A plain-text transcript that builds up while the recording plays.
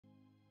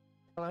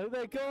Hello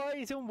there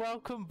guys and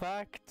welcome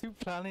back to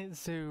Planet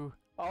Zoo.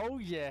 Oh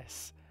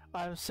yes,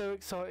 I am so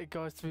excited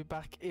guys to be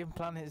back in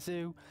Planet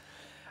Zoo.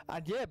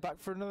 And yeah, back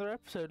for another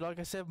episode. Like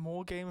I said,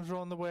 more games are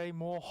on the way,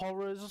 more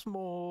horrors,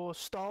 more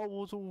Star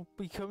Wars will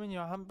be coming.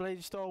 I haven't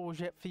played Star Wars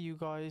yet for you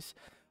guys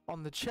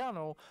on the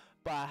channel,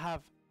 but I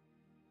have,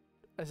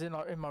 as in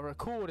like in my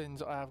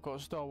recordings, I have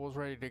got Star Wars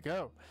ready to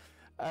go.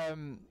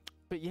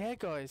 But yeah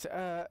guys,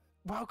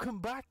 welcome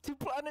back to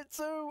Planet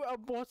Zoo,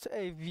 and what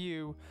a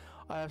view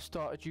I have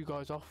started you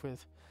guys off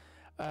with.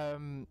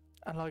 And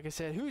like I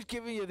said, who's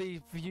giving you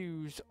these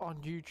views on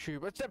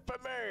YouTube? Except for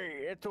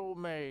me! It's all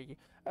me!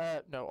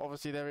 No,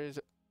 obviously there is,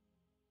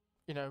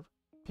 you know,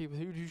 people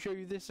who do show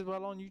you this as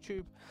well on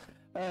YouTube.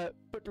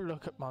 But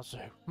look at my zoo.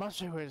 My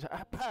zoo is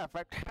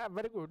perfect,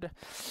 very good.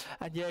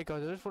 And yeah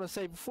guys, I just want to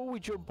say, before we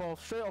jump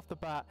off, straight off the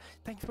bat,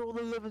 thank you for all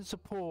the love and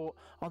support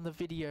on the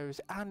videos,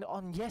 and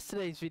on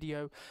yesterday's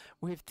video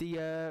with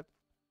the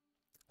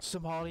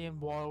Somalian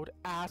wild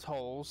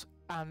assholes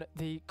and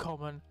the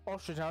common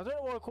ostrich. Now, I don't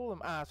know why I call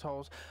them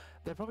assholes.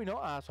 They're probably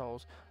not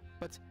assholes,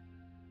 but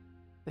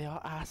they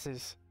are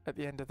asses at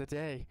the end of the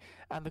day.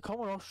 And the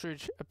common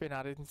ostrich have been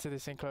added into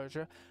this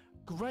enclosure.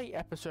 Great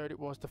episode it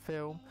was to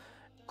film.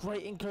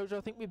 Great enclosure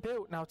I think we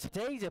built. Now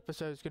today's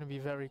episode is going to be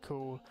very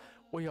cool.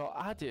 We are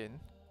adding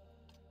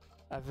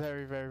a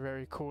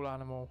very cool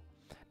animal.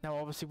 Now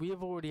obviously we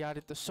have already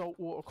added the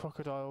saltwater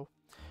crocodile.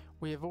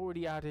 We have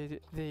already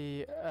added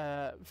the,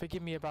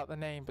 forgive me about the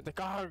name, but the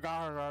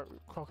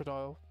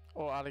crocodile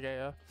or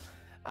alligator.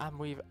 And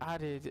we've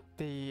added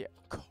the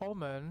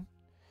common,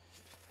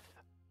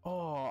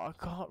 oh, I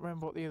can't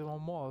remember what the other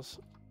one was.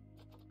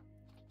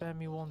 Bear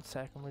me 1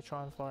 second, we'll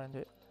try and find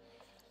it.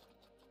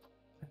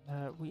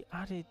 We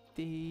added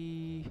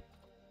the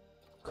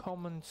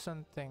common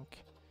something.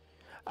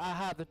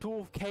 Aha, the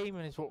dwarf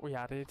caiman is what we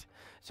added.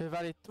 So we've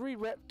added 3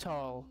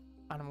 reptile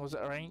animals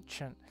that are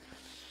ancient.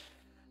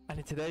 And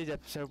in today's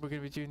episode, we're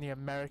going to be doing the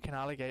American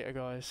alligator,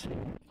 guys.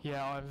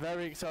 Yeah, I'm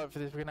very excited for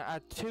this. We're going to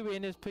add 2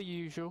 in as per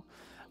usual.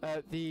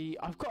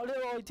 I've got a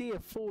little idea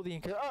for the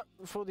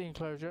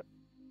enclosure,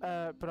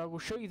 but I will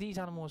show you these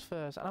animals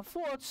first. And I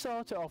thought I'd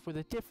start it off with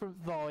a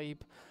different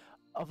vibe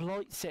of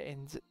light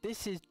settings.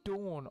 This is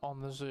dawn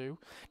on the zoo.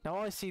 Now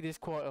I see this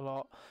quite a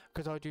lot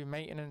because I do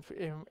maintenance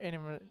in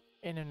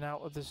and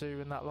out of the zoo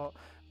and that lot,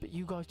 but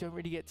you guys don't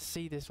really get to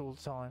see this all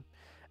the time.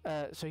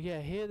 So yeah,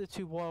 here are the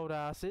 2 wild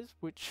asses,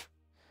 which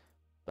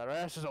their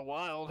asses are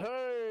wild.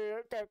 Hey,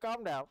 okay,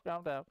 calm down.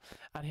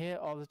 And here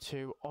are the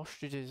 2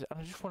 ostriches. And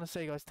I just want to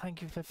say, guys,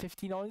 thank you for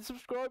 59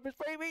 subscribers,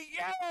 baby.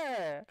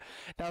 Yeah.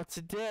 Now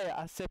today,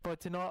 I said by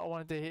tonight I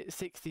wanted to hit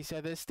 60,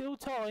 so there's still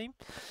time.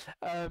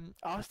 I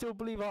still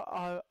believe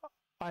I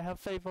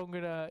have faith I'm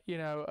gonna, you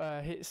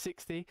know, hit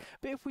 60.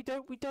 But if we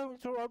don't, we don't.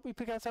 It's alright. We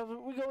pick ourselves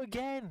up. We go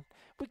again.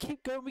 We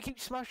keep going. We keep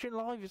smashing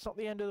live. It's not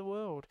the end of the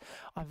world.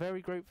 I'm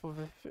very grateful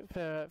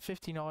for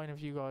 59 of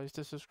you guys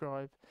to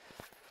subscribe.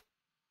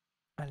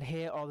 And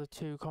here are the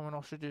 2 common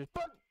ostriches.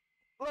 But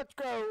let's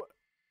go.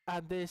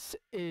 And this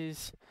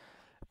is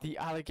the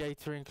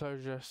alligator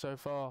enclosure so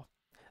far.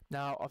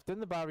 Now I've done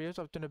the barriers.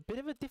 I've done a bit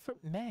of a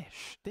different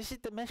mesh. This is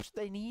the mesh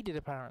they needed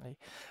apparently.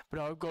 But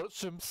I've got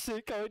some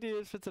sick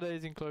ideas for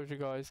today's enclosure,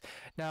 guys.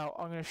 Now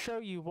I'm going to show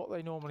you what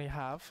they normally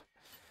have.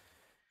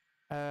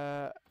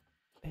 Here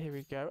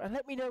we go. And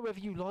let me know whether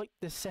you like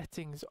the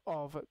settings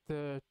of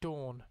the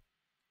dawn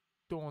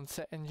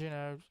settings. You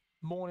know,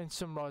 morning,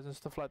 sunrise, and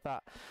stuff like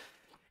that.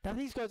 Now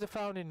these guys are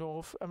found in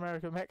North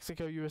America,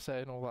 Mexico,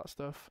 USA and all that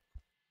stuff.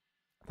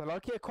 They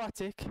like it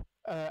aquatic,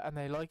 and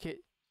they like it,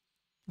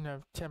 you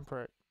know,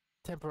 temperate.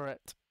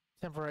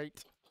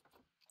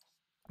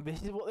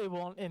 This is what they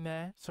want in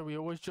there, so we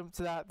always jump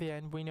to that at the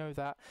end, we know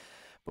that.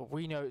 But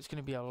we know it's going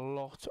to be a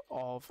lot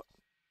of,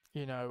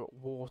 you know,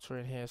 water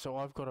in here. So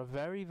I've got a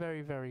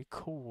very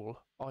cool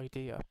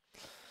idea.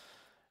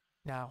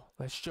 Now,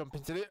 let's jump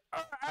into the...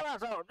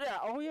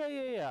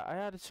 yeah. I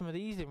added some of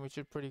these in, which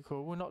are pretty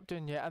cool. We're not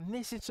done yet. And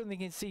this is something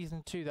in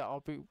Season 2 that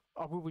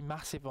I will be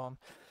massive on.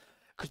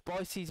 Because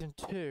by Season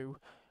 2,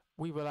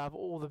 we will have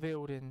all the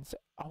buildings.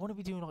 I want to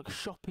be doing like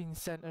shopping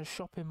centres,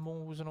 shopping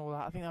malls and all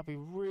that. I think that'd be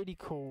really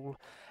cool.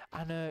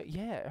 And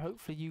yeah,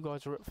 hopefully you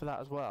guys are up for that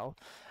as well.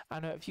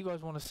 And if you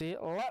guys want to see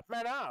it, let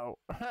me know.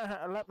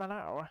 Let me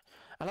know.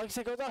 And like I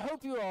said, guys, I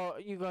hope you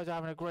guys are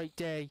having a great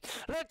day.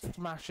 Let's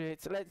smash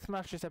it. Let's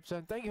smash this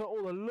episode. Thank you for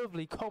all the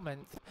lovely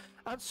comments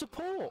and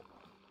support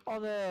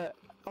on the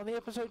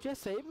episode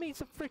yesterday. It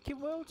means a freaking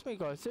world to me,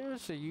 guys.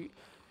 Seriously,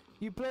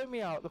 you blow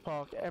me out the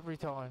park every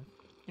time.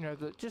 You know,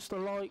 just the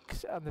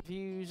likes and the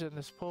views and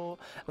the support.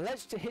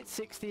 Let's hit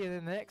 60, and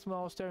then the next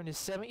milestone is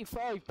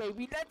 75,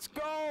 baby. Let's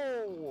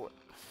go!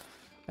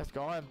 Let's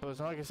go. I'm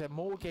buzzing. Like I said,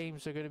 more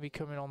games are going to be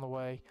coming on the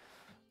way.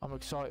 I'm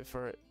excited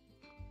for it.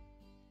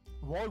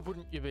 Why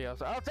wouldn't you be? I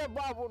said,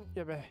 why wouldn't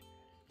you be?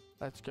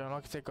 Let's go. And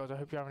like I said, guys, I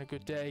hope you're having a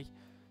good day.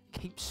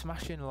 Keep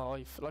smashing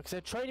life. Like I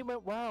said, training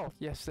went well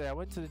yesterday. I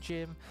went to the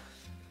gym.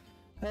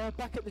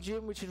 Back at the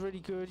gym, which is really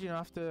good, you know,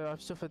 after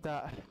I've suffered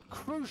that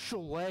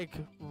crucial leg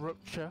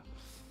rupture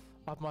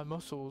of my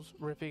muscles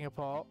ripping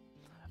apart.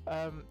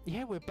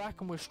 Yeah, we're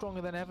back and we're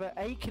stronger than ever,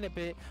 aching a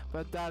bit,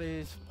 but that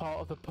is part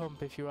of the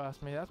pump, if you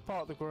ask me. That's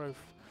part of the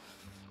growth,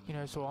 you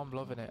know, so I'm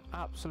loving it,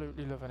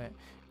 absolutely loving it.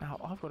 Now,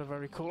 I've got a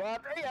very cool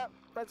idea.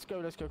 Let's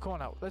go, come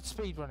on out, let's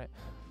speed run it.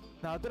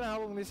 Now, I don't know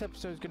how long this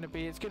episode is going to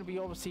be. It's going to be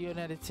obviously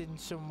unedited in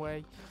some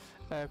way,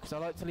 because I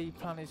like to leave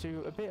Planet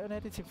Zoo a bit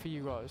unedited for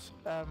you guys.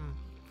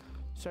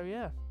 So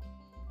yeah.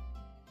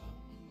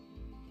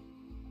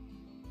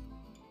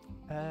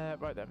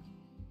 Right then,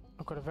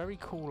 I've got a very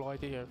cool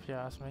idea, if you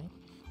ask me.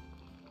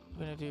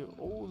 I'm going to do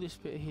all this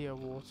bit here,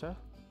 water.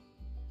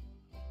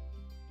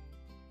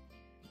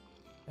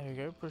 There we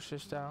go, push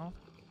this down.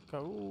 Go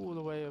all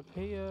the way up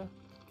here.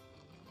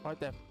 Right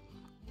then.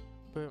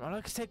 Boom. And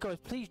like I said, guys,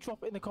 please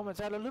drop it in the comments.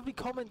 I had a lovely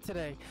comment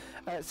today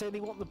saying they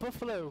want the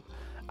buffalo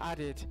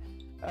added.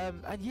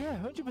 And yeah,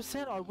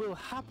 100% I will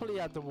happily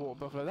add the water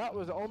buffalo. That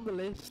was on the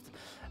list.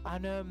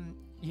 And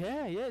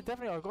yeah,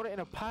 definitely. I got it in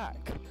a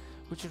pack,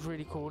 which is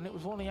really cool. And it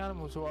was one of the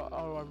animals who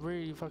I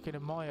really fucking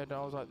admired. And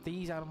I was like,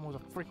 these animals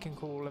are freaking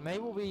cool. And they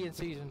will be in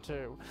season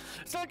 2.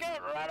 So get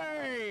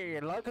ready!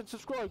 Like and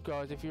subscribe,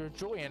 guys, if you're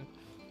enjoying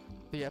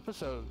the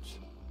episodes.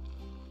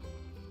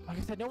 Like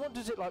I said, no one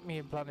does it like me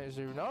in Planet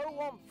Zoo. No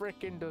one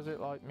freaking does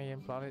it like me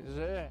in Planet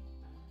Zoo.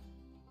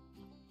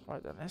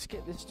 Right then, let's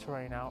get this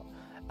terrain out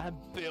and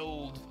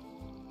build.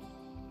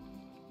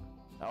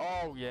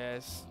 Oh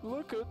yes,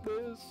 look at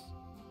this.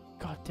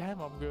 God damn,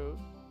 I'm good.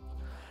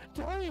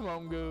 Damn,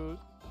 I'm good.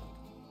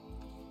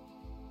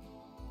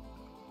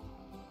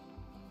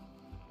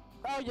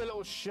 Oh, you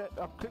little shit.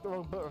 I clicked the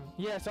wrong button.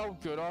 Yes, I'm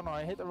good, aren't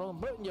I? I hit the wrong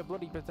button, you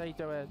bloody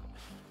potato head.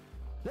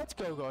 Let's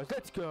go, guys,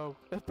 let's go.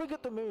 Let's bring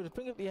up the mood, let's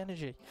bring up the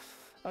energy.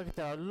 Like I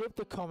said, I love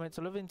the comments,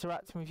 I love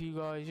interacting with you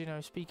guys, you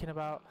know, speaking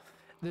about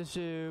the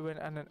zoo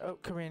and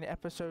upcoming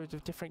episodes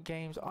of different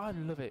games. I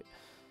love it.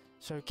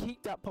 So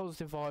keep that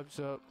positive vibes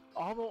up.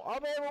 I'm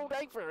here all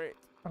day for it.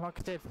 And like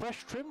I said,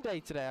 fresh trim day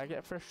today. I get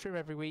a fresh trim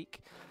every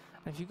week.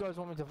 And if you guys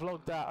want me to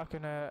vlog that, I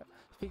can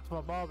speak to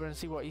my barber and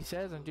see what he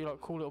says and do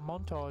like cool little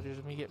montages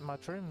of me getting my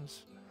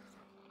trims.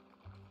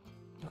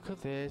 Look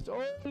at this. Oh,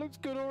 it looks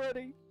good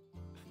already.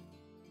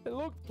 It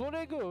looks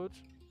bloody good.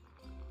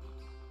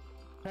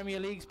 Premier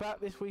League's back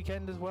this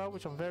weekend as well,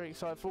 which I'm very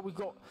excited for. We've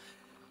got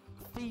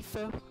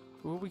FIFA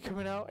will be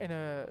coming out in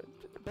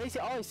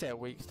basically I say a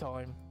week's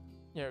time.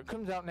 You know, it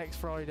comes out next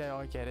Friday,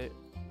 I get it.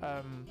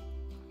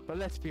 But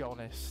let's be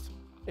honest,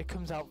 it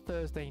comes out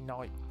Thursday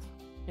night.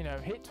 You know,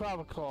 hit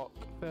 12 o'clock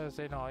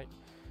Thursday night,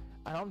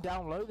 and I'm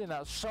downloading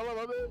that son of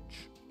a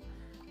bitch.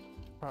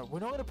 Right, we're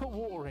not going to put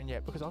water in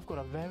yet because I've got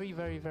a very,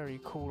 very,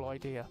 very cool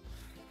idea.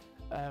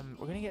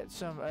 We're going to get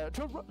some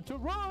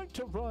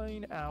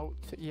terrain out.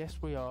 Yes,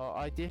 we are.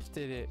 I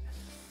gifted it.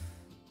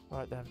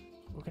 Right then,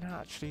 we're going to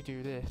actually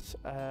do this.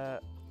 I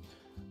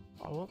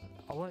want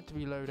it to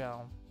be low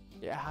down.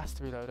 Yeah, it has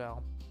to be low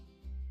down.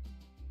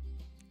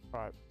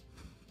 Right.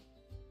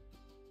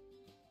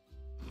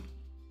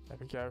 There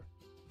we go.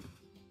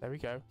 There we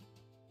go.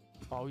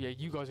 Oh yeah,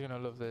 you guys are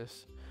going to love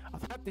this.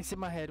 I've had this in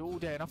my head all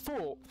day and I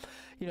thought,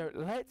 you know,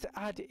 let's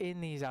add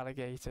in these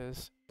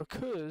alligators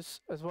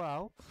because, as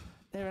well,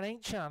 they're an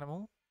ancient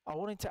animal. I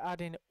wanted to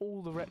add in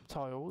all the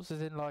reptiles,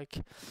 as in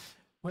like,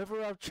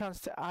 whether I have a chance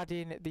to add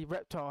in the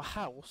reptile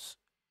house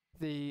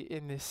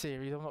in this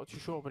series, I'm not too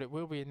sure, but it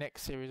will be in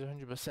next series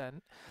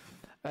 100%.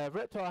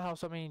 Reptile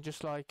house, I mean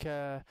just like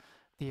the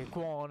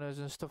iguanas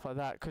and stuff like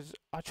that, because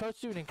I tried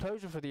to do an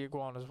enclosure for the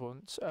iguanas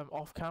once,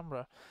 off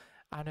camera,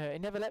 and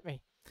it never let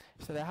me.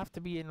 So they have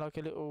to be in like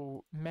a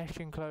little mesh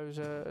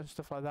enclosure and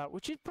stuff like that,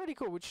 which is pretty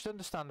cool, which is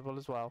understandable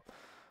as well.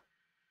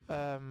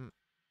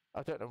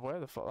 I don't know where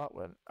the fuck that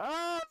went.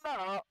 Oh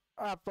no!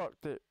 I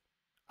fucked it.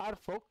 I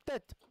fucked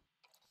it.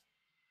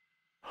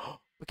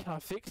 But can I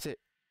fix it?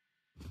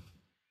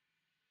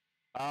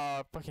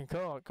 I fucking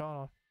can't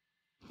I?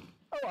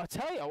 Oh, I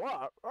tell you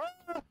what.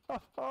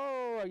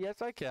 Oh,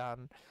 yes I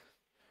can.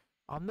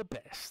 I'm the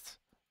best.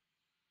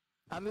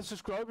 And the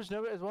subscribers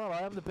know it as well.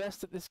 I am the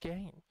best at this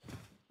game.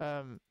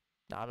 Nah,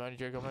 I'm only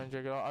joking.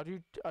 I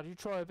do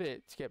try a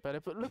bit to get better,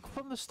 but look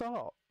from the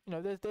start. You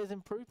know, there's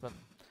improvement.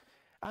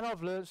 And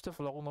I've learned stuff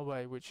along the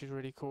way, which is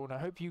really cool. And I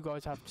hope you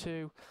guys have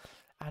too.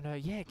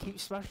 And yeah, keep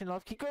smashing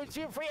life. Keep going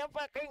to for your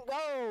fucking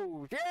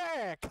goals.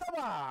 Yeah,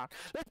 come on.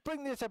 Let's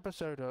bring this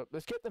episode up.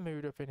 Let's get the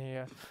mood up in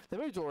here. The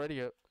mood's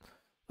already up.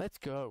 Let's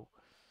go.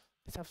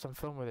 Let's have some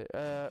fun with it.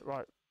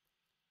 Right.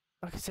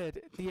 Like I said,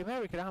 the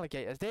American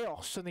alligators, they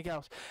are something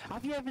else.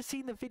 Have you ever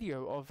seen the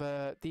video of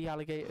the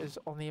alligators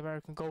on the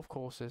American golf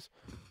courses?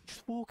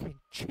 Just walking,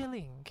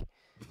 chilling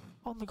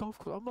on the golf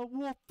course. I'm like,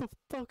 what the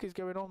fuck is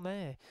going on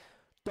there?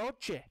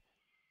 Dodgy,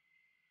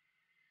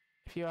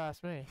 if you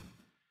ask me.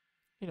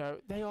 You know,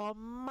 they are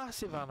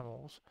massive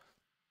animals.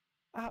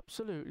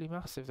 Absolutely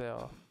massive they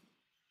are.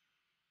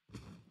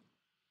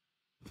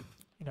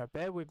 You know,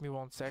 bear with me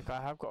one sec.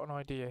 I have got an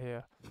idea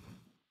here.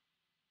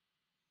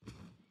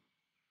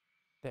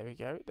 There we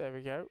go. There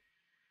we go.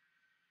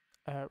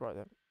 Right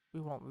then.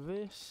 We want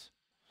this.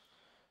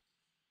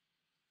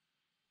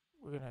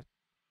 We're going to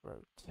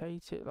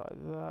rotate it like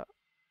that.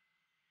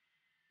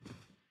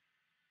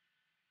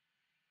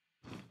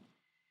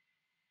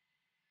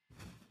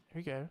 There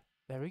we go.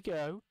 There we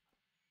go.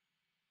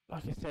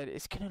 Like I said,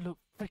 it's gonna look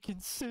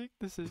freaking sick.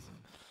 This is.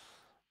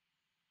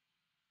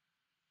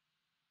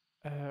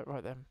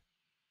 Right then.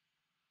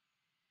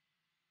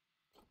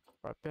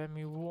 Right, bear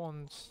me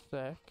one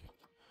sec.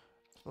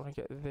 Just want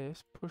to get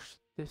this. Push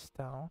this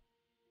down.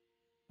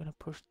 I'm gonna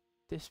push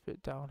this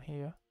bit down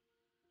here.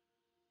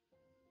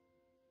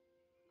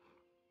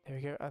 There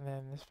we go, and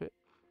then this bit.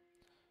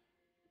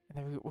 And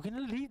then we're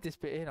gonna leave this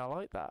bit in. I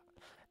like that.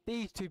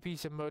 These two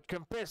pieces of mud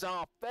can piss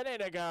off. They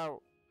need to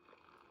go.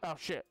 Oh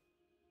shit.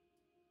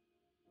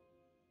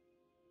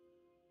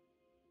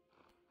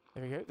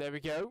 There we go. There we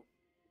go.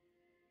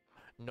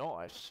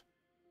 Nice.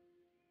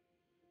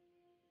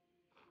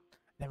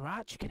 Then we're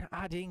actually going to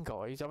add in,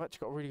 guys. I've actually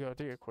got a really good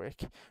idea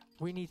quick.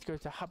 We need to go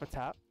to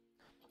habitat.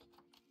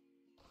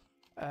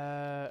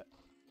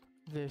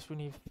 This, we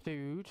need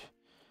food.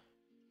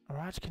 We're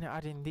actually going to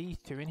add in these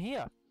two in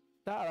here.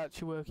 That'll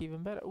actually work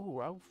even better. Ooh,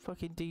 how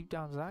fucking deep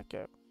down does that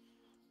go?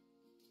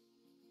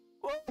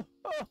 Oh,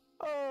 oh,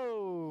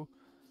 oh!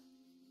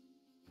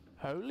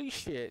 Holy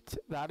shit,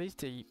 that is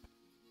deep.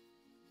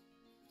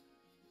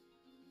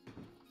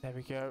 There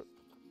we go.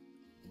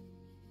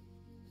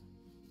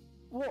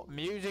 What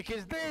music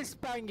is this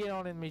banging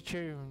on in me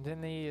tunes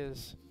in the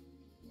ears?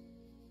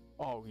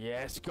 Oh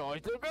yes,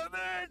 guys, look at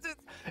this!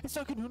 It's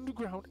like an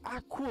underground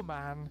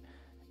Aquaman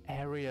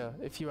area,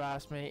 if you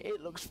ask me.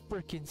 It looks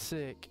freaking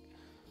sick.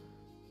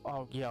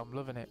 Oh yeah, I'm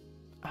loving it.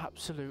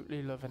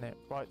 Absolutely loving it.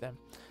 Right then,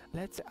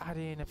 let's add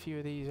in a few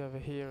of these over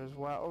here as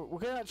well. Oh, we're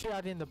going to actually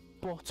add in the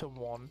bottom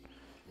one,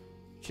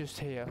 just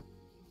here.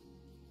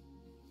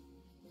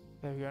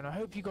 There we go, and I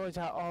hope you guys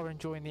are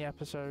enjoying the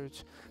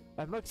episodes.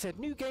 Like I said,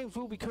 new games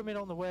will be coming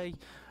on the way.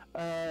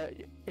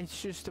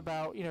 It's just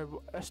about, you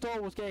know, a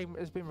Star Wars game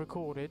has been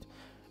recorded.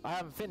 I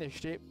haven't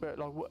finished it, but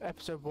like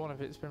episode 1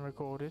 of it's been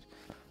recorded.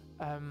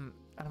 And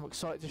I'm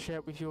excited to share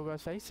it with your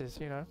guys' faces,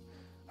 you know.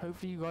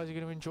 Hopefully you guys are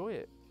going to enjoy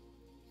it.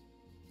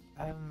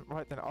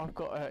 Right then, I've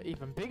got an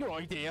even bigger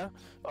idea.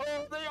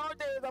 Oh, the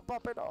ideas are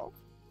popping off.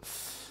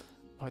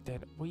 Right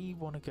then, we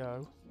want to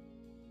go.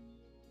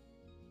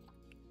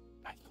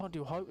 I can't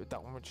do height with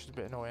that one, which is a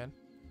bit annoying.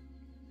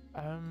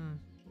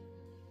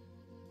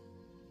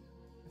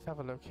 Let's have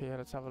a look here.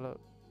 Let's have a look.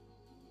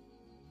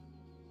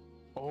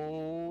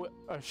 Oh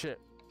shit!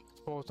 It's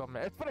paused on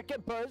me. It's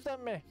freaking paused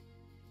on me.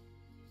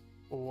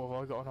 Oh,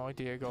 have I got an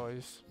idea,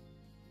 guys?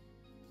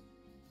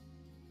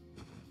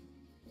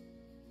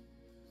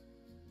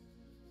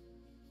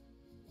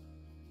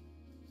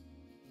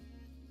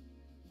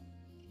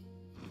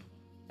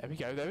 There we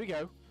go. There we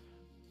go.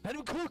 Let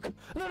him cook!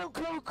 Let him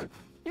cook!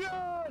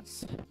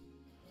 Yes!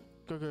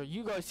 Go, go.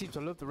 You guys seem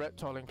to love the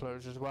reptile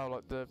enclosure as well,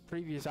 like the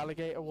previous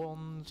alligator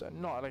ones,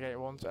 not alligator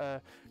ones,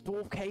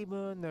 dwarf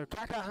caiman, the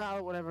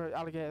kakaha, whatever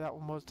alligator that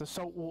one was, the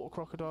saltwater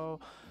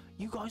crocodile.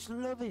 You guys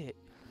love it!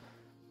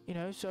 You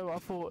know, so I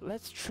thought,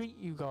 let's treat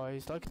you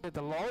guys. Like I said,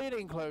 the lion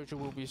enclosure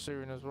will be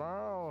soon as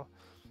well.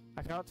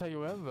 I can't tell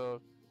you when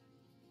though.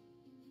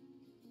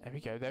 There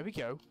we go, there we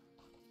go.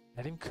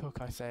 Let him cook,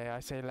 I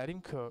say let him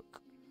cook.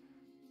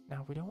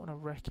 Now, we don't want to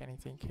wreck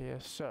anything here,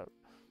 so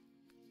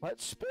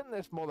let's spin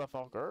this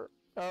motherfucker.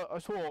 I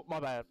swore, my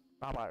bad.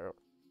 My bad.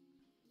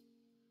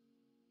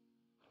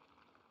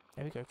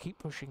 There we go, keep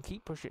pushing,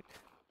 keep pushing.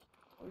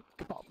 Oh,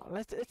 come on,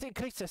 let's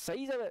increase the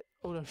size of it.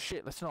 Oh no,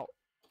 shit, let's not.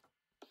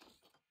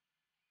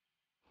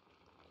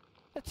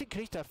 Let's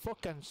increase the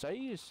fucking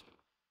size.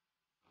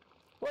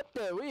 What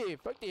the wee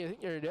fuck do you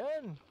think you're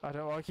doing? I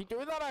don't want to keep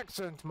doing that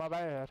accent, my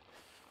bad.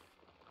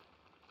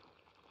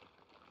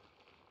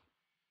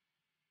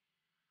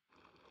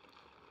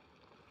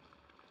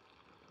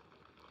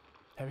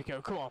 There we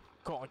go, come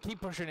on, keep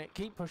pushing it,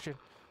 keep pushing.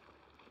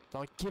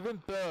 Like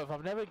giving birth,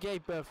 I've never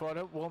gave birth, so I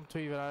don't want to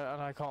even,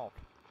 and I can't.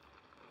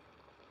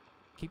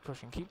 Keep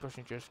pushing, just keep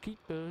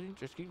pushing,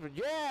 just keep pushing.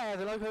 Yeah,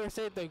 like I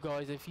said though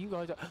guys, if you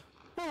guys are...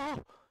 Oh,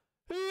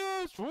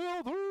 yes,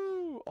 we're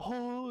through!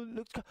 Oh,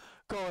 look,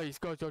 guys,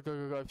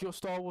 if you're a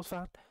Star Wars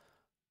fan,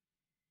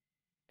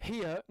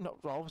 here, not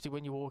obviously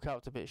when you walk out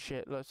it's a bit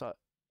shit, looks like,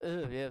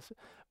 yes,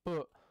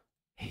 but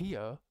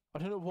here, I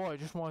don't know why, it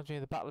just reminds me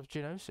of the Battle of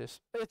Geonosis.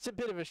 It's a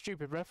bit of a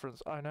stupid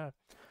reference, I know.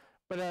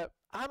 But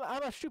I'm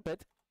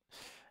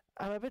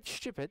a bit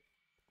stupid.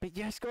 But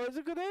yes, guys,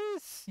 look at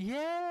this!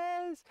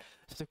 Yes!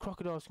 So the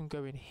crocodiles can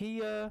go in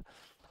here,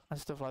 and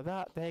stuff like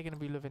that. They're going to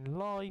be living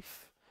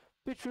life.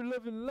 Literally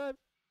living life.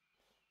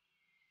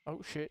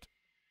 Oh, shit.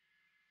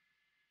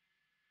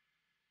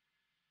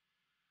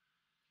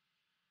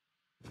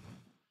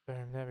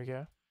 Boom, there we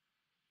go.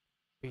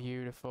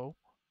 Beautiful.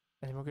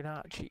 And then we're going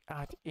to actually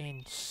add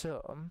in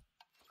some...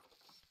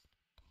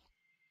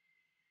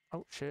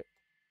 Oh, shit.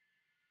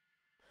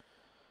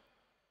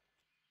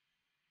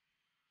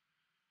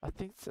 I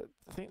think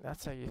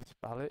that's how you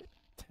spell it.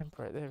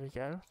 Temperate, there we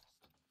go.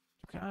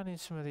 We can add in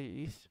some of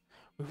these.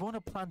 We want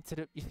to plant it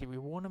up, you see. We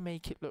want to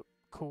make it look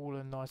cool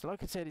and nice.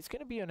 Like I said, it's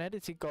going to be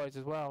unedited, guys,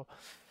 as well.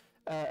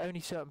 Only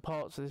certain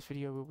parts of this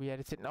video will be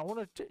edited. And I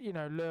want to, you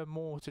know, learn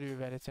more to do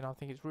with editing. I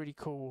think it's really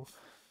cool.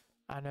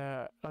 And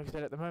like I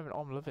said, at the moment,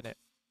 I'm loving it.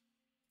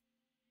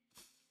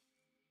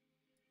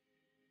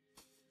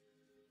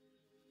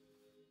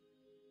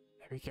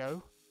 we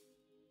go.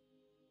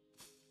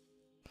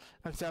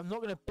 Like I said, I'm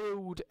not going to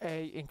build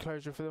a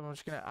enclosure for them. I'm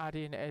just going to add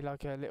in a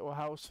little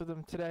house for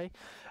them today.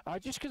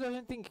 Just because I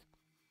don't think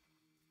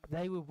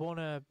they would want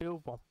to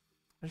build one.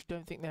 I just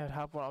don't think they would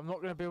have one. I'm not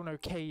going to build no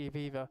cave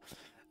either.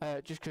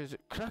 Just because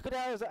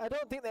crocodiles, I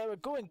don't think they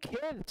would go in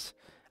caves.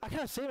 I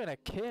can't see them in a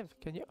cave.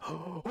 Can you?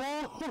 Oh,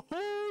 look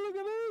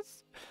at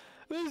this.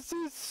 This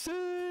is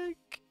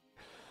sick.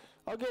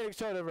 I'm getting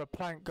excited over a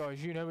plant,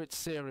 guys. You know it's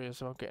serious.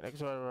 So I'm getting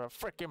excited over a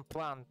freaking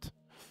plant.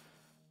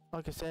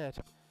 Like I said,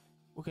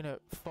 we're gonna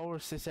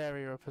forest this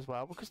area up as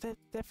well because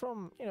they're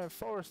from, you know,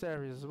 forest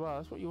areas as well.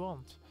 That's what you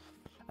want,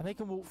 and they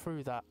can walk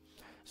through that.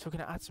 So we're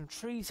gonna add some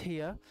trees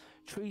here,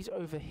 trees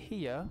over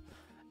here,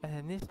 and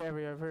then this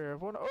area over here.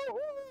 One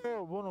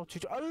or two.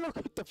 Oh, look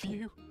at the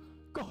view,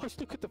 guys!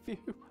 Look at the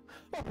view.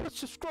 Oh,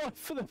 subscribe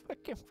for the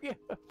fucking view.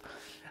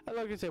 And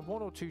like I said,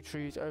 1 or 2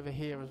 trees over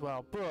here as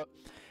well. But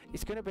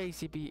it's gonna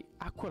basically be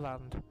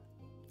Aqualand,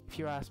 if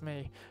you ask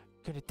me.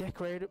 Gonna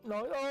decorate it.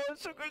 No, oh,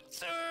 it's so good,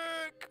 sick!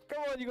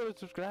 Come on, you gotta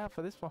subscribe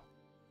for this one.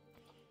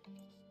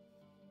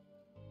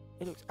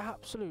 It looks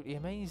absolutely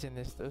amazing.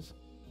 This does.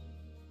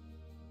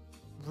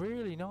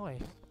 Really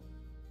nice.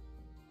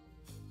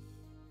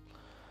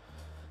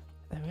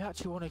 And we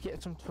actually want to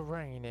get some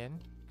terrain in.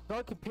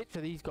 I can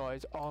picture these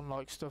guys on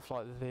like stuff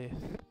like this.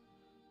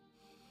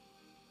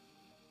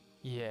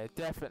 Yeah,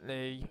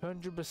 definitely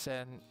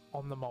 100%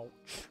 on the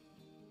mulch.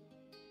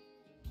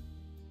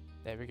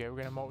 There we go, we're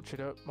going to mulch it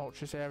up,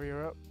 mulch this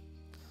area up.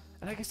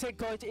 And like I said,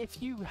 guys,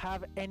 if you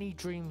have any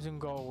dreams and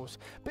goals,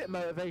 bit of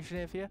motivation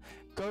here for you,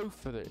 go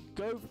for it.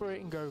 Go for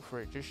it and go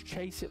for it. Just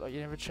chase it like you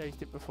never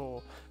chased it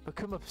before.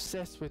 Become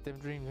obsessed with them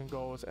dreams and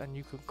goals and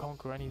you can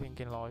conquer anything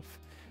in life.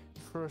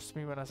 Trust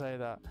me when I say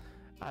that.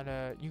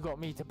 And you got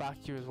me to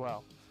back you as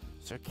well.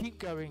 So keep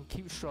going,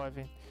 keep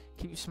striving,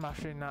 keep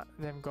smashing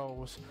them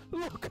goals.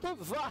 Look at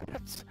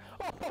that!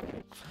 Oh,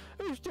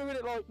 who's doing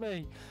it like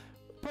me?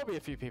 Probably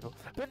a few people,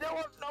 but no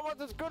one's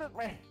as good as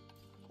me.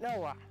 No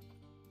one.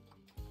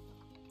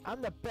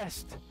 I'm the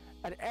best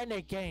at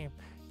any game.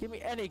 Give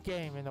me any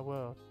game in the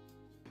world.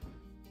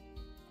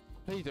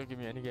 Please don't give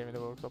me any game in the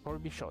world, because I'll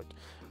probably be shot.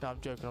 No, I'm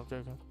joking, I'm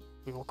joking.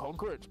 We will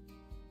conquer it.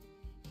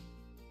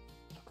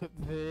 Look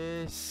at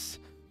this.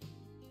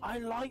 I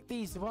like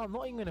these. Well, I'm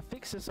not even going to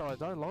fix the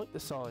sides. I like the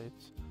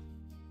sides.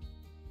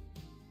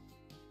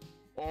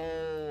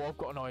 Oh, I've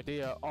got an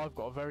idea. I've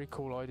got a very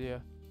cool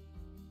idea.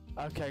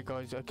 Okay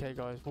guys,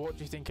 what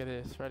do you think of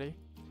this? Ready?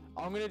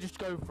 I'm gonna just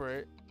go for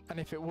it, and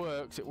if it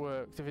works, it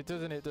works. If it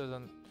doesn't, it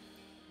doesn't.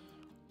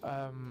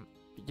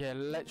 Yeah,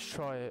 let's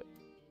try it.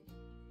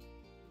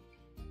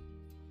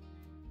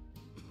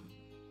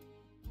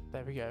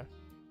 There we go.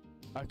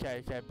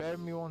 Okay, bear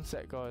with me 1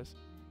 sec, guys.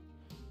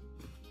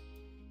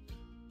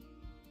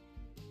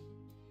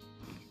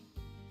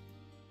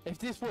 If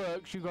this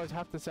works, you guys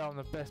have to say I'm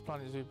the best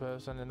Planet Zoo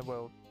person in the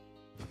world.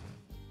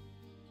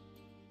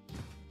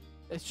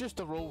 It's just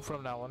a rule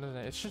from now on, isn't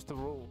it? It's just a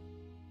rule.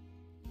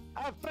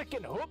 I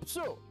freaking hope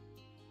so.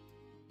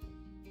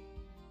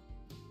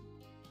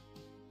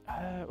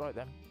 Right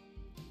then.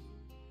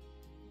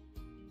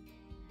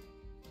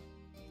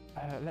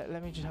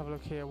 Let me just have a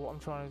look here what I'm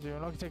trying to do.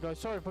 And like I said, guys,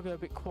 sorry if I get a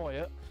bit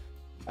quiet.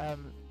 I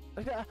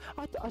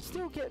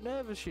still get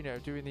nervous, you know,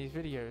 doing these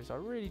videos. I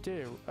really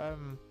do.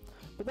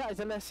 But that is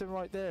a lesson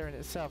right there in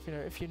itself. You know,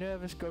 if you're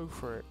nervous, go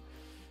for it.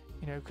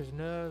 You know, because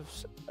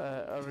nerves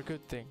are a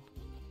good thing.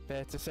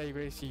 There to say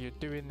basically you're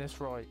doing this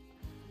right.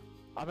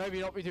 I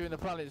maybe not be doing the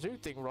Planet Zoo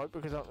thing right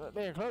because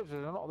me and Clovis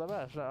are not the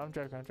best. No, I'm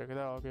joking,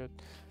 they're all good.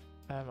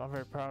 I'm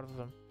very proud of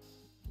them.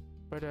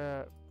 But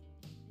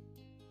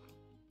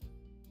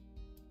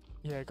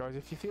yeah guys,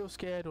 if you feel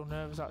scared or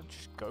nervous,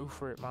 just go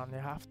for it, man. You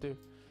have to.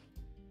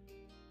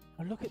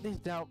 And look at this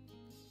now.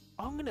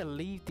 I'm gonna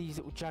leave these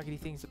little jaggedy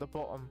things at the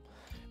bottom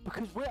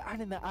because we're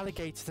adding the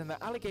alligators and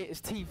the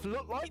alligators' teeth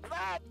look like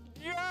that.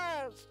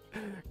 Yes!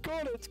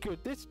 God, it's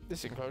good.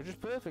 This enclosure's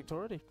perfect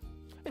already.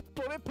 It's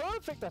bloody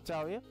perfect, I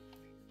tell you.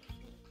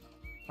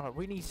 Alright,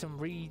 we need some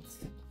reeds.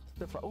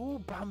 Stuff like, oh,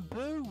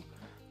 bamboo!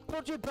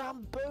 Project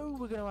bamboo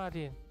we're going to add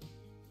in.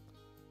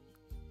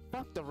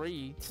 Not the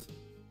reeds.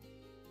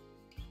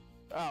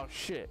 Oh,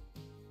 shit.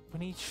 We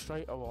need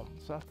straighter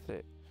ones. That's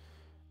it.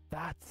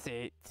 That's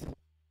it.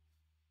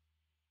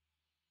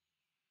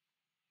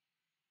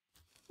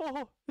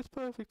 Oh, it's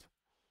perfect.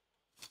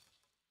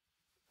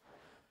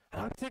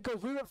 And like I said, guys,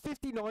 we're at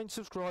 59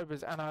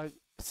 subscribers, and I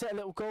set a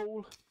little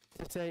goal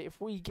to say if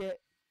we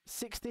get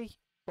 60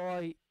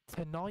 by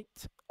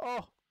tonight,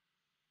 oh,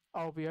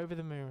 I'll be over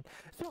the moon.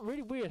 Something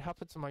really weird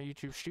happened to my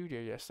YouTube studio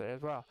yesterday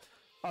as well.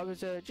 I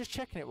was just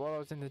checking it while I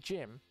was in the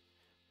gym,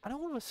 and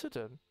all of a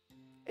sudden,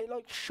 it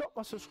like shot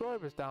my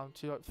subscribers down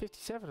to like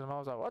 57, and I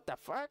was like, what the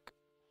fuck?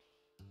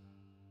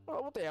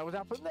 Well, what the hell was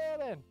happening there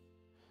then?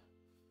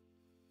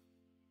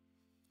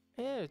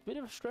 Yeah, it's a bit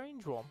of a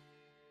strange one.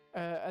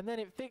 And then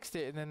it fixed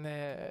it, and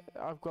then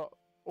I've got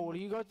all of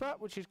you guys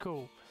back, which is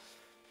cool.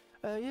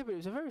 Yeah, but it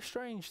was a very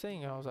strange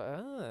thing, and I was like,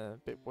 a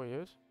bit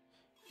weird.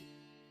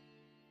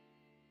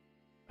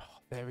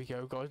 Oh, there we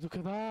go, guys, look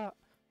at that.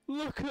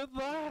 Look at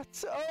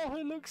that! Oh,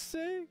 it looks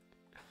sick!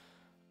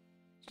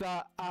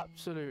 That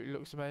absolutely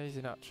looks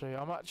amazing, actually.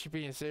 I'm actually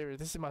being serious.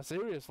 This is my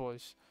serious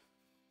voice.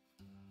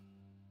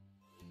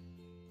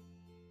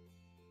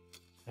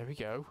 There we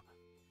go.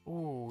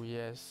 Oh,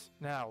 yes.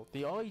 Now,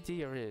 the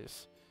idea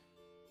is...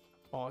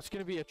 Oh, it's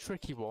going to be a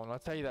tricky one, I'll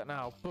tell you that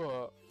now.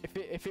 But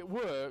if it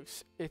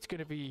works, it's going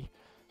to be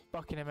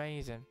fucking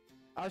amazing.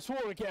 I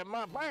swore again,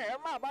 my bad,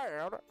 my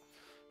bad.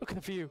 Look at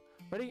the view.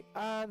 Ready?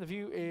 And the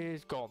view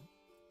is gone.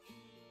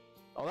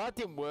 Oh, that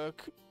didn't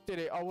work, did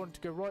it? I wanted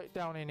to go right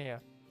down in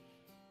here.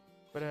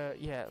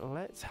 But, yeah,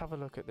 let's have a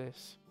look at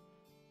this.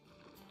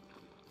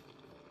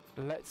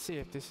 Let's see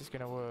if this is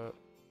going to work.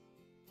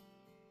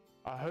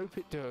 I hope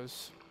it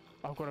does.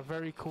 I've got a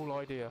very cool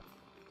idea.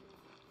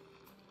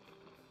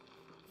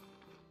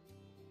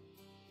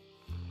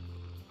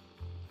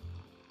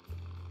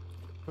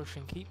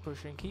 Pushing, keep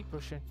pushing, keep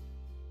pushing.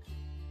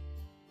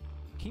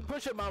 Keep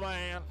pushing, my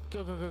man!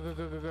 Go, go, go, go,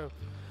 go, go, go.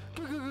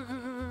 Go, go, go, go, go,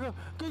 go,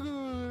 go, go, go, go,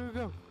 go,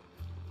 go.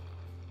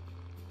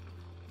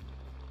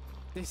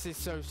 This is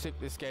so sick,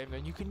 this game, though.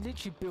 You can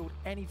literally build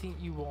anything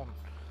you want,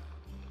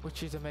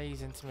 which is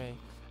amazing to me.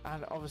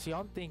 And obviously,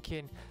 I'm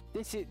thinking,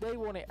 they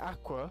want it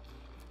aqua,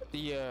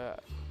 the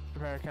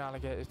American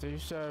alligators do,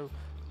 so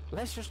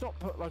let's just not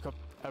put like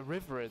a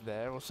river in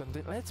there or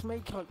something. Let's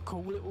make like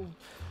cool little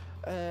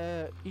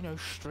you know,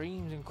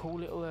 streams and cool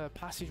little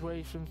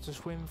passageways for them to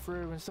swim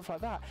through and stuff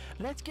like that.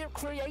 Let's get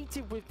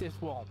creative with this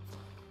one.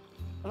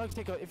 I'd like to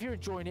think, if you're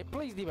enjoying it,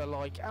 please leave a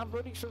like and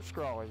bloody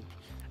subscribe.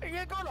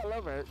 You're gonna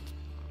love it.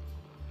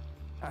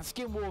 And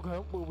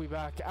Skinwalker will be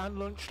back, and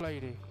Lunch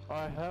Lady.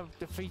 I have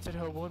defeated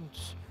her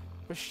once,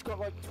 but she's got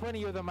like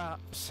 20 other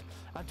maps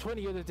and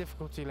 20 other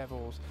difficulty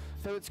levels,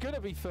 so it's gonna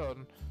be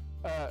fun.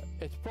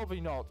 It's probably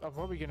not. I'm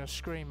probably gonna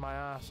scream my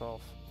ass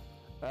off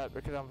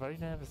because I'm very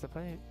nervous to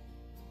play it.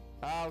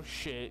 Oh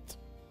shit!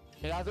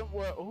 It hasn't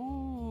worked.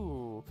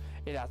 Ooh,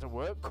 it hasn't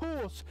worked. Of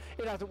course,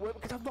 it hasn't worked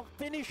because I'm not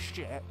finished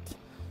yet.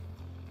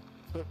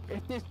 But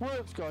if this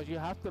works, guys, you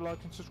have to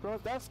like and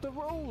subscribe. That's the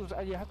rules,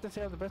 and you have to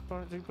say I'm the best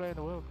planet to play in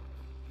the world.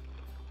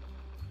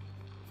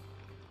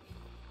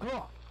 Come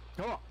on,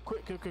 come on,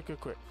 quick, quick, quick, quick,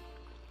 quick.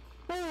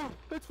 Oh,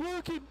 it's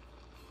working!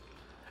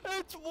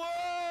 It's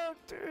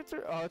worked!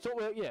 Oh, it's not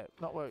worked yet.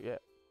 Not worked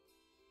yet.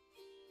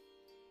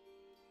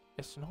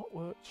 It's not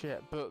worked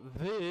yet, but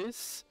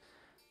this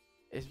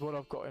is what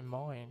I've got in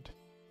mind.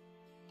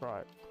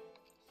 Right.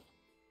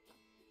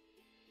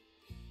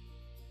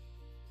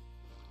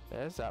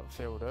 There's that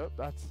filled up.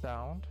 That's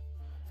sound.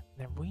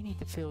 And then we need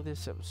to fill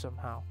this up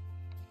somehow.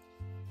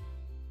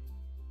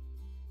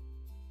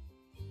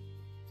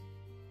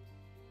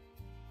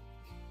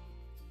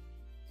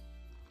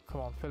 Come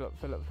on, fill up,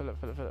 fill up, fill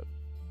up, fill up, fill up.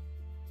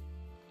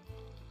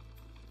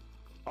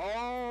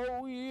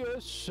 Oh,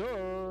 yes,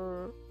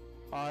 sir.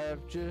 I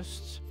have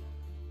just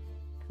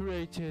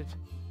created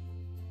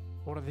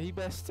one of the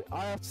best,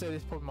 I have to say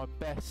this is probably my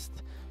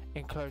best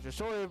enclosure.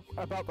 Sorry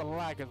about the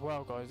lag as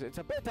well, guys. It's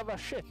a bit of a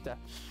shitter.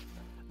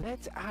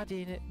 Let's add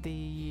in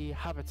the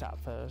habitat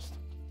first.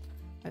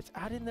 Let's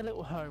add in the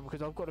little home,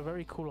 because I've got a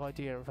very cool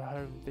idea of a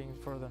home thing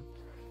for them.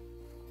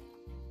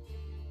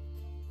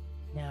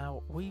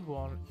 Now, we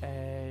want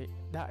a,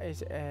 that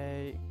is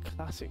a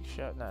classic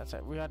shirt. No, it's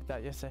like, we added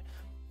that yesterday.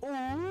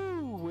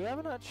 Ooh, we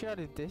haven't actually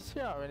added this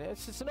yet.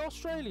 It's an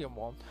Australian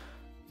one.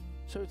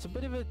 So it's a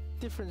bit of a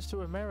difference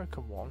to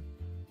American one,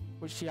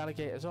 which the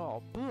alligators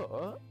are,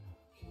 but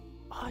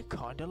I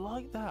kind of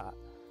like that.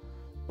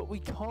 But we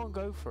can't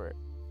go for it.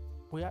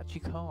 We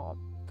actually can't,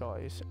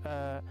 guys,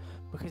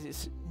 because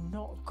it's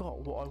not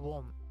got what I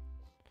want.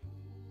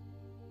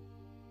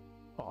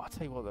 Oh, I'll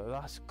tell you what though,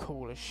 that's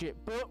cool as shit.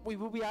 But we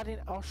will be adding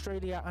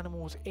Australia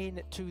animals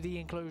into the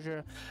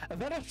enclosure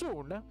very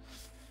soon.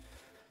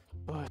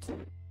 But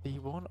the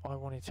one I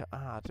wanted to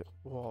add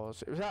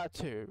was, it was out of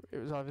two. It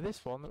was either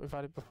this one that we've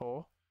added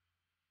before,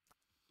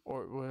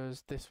 or it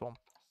was this one.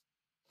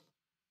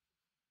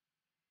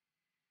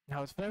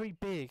 Now it's very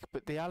big,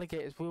 but the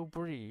alligators will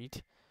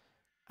breed,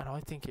 and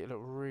I think it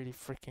looked really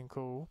freaking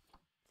cool.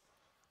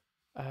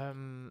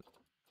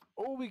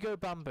 Or we go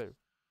bamboo.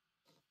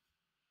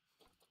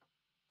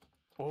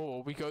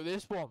 Or we go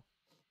this one.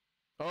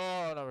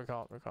 Oh no, we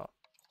can't, we can't.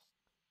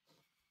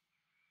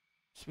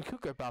 So we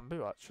could go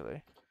bamboo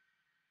actually.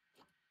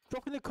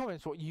 Drop in the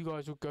comments what you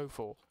guys would go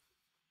for.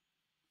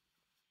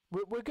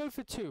 We'll go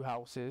for 2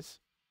 houses.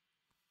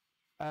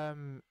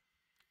 And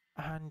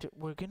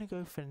we're gonna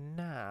go for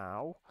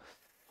now.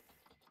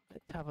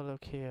 Let's have a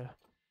look here.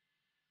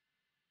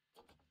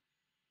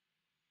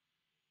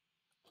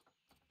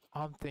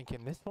 I'm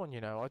thinking this one,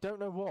 you know. I don't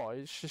know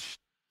why.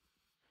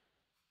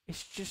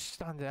 It's just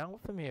standing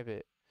out for me a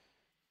bit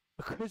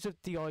because of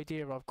the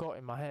idea I've got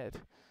in my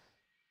head,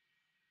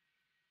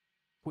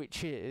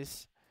 which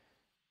is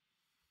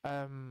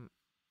bear me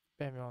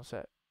one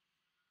sec.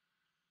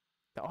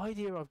 The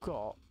idea I've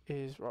got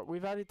is, right,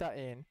 we've added that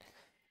in,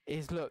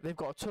 is look, they've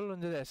got a tunnel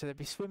under there, so they'd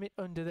be swimming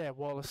under there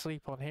while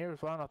asleep on here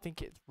as well, and I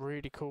think it's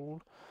really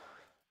cool.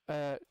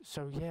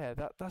 So yeah,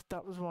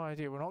 that was my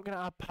idea. We're not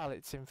gonna add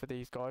pallets in for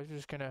these guys. We're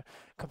just gonna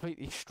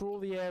completely straw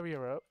the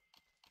area up.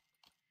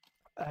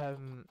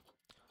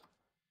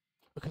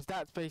 Because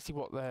that's basically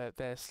what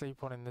they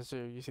sleep on in the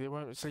zoo. You see, they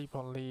won't sleep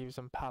on leaves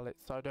and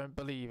pallets. I don't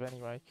believe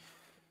anyway.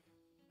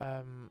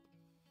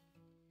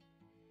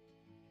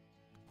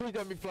 Please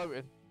don't be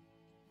floating.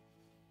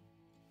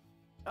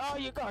 Oh,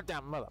 you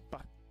goddamn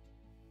motherfucker.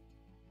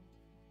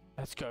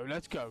 Let's go,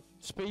 let's go.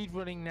 Speed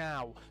running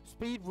now.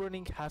 Speed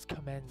running has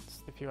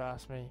commenced, if you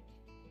ask me.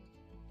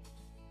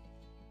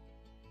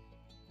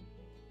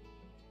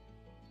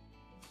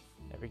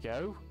 There we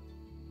go.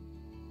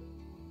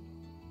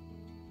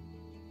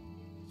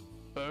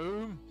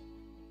 Boom.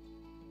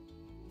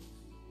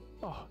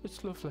 Oh,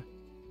 it's lovely.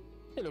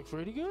 It looks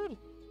really good.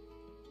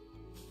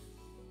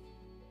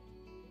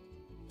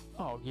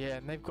 Oh yeah,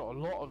 and they've got a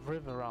lot of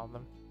river around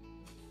them.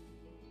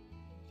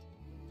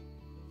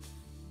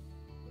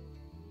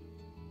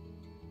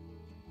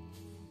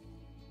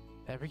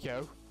 There we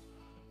go.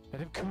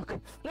 Let him cook.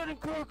 Let him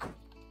cook.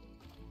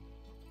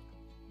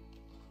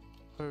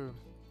 Boom.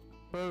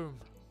 Boom.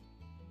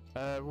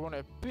 We want it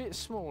a bit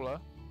smaller,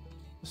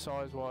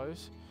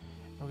 size-wise.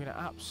 We're going to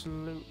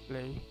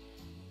absolutely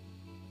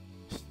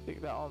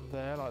stick that on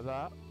there like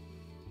that.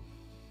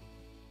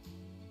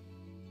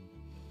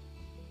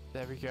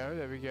 There we go,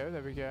 there we go,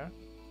 there we go.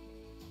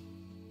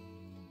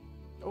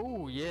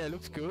 Oh yeah, it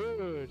looks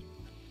good.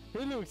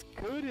 It looks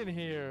good in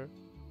here.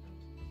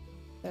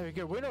 There we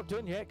go. We're not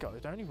done yet,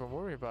 guys. Don't even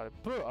worry about it.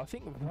 But I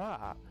think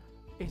that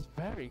is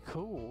very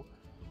cool.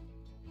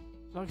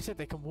 Like I said,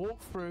 they can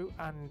walk through,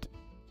 and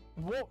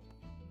what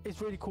is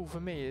really cool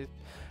for me is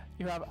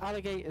you have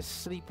alligators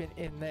sleeping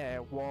in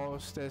there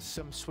whilst there's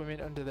some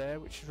swimming under there,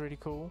 which is really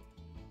cool.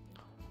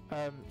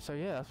 So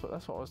yeah,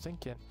 that's what I was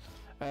thinking.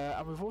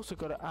 And we've also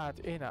got to add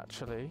in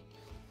actually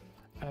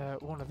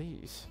one of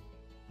these,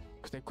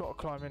 because they've got to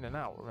climb in and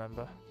out,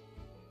 remember?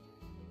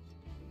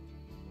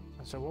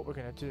 And so what we're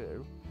going to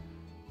do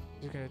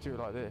is we're going to do it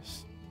like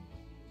this.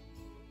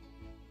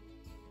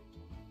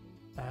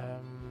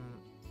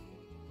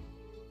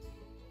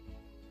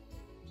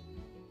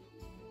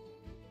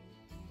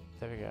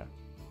 There we go.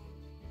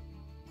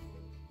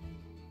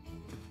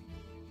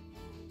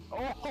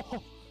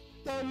 Oh,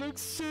 that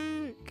looks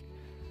sick!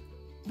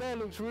 That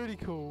looks really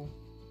cool.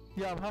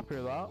 Yeah, I'm happy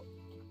with that.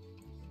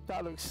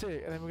 That looks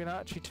sick. And then we're going to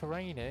actually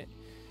terrain it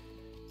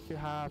to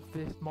have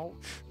this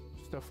mulch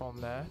stuff on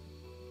there.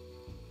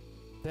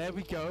 There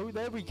we go,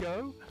 there we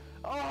go.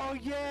 Oh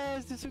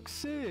yes, this looks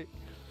sick.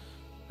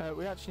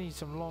 We actually need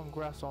some long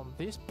grass on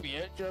this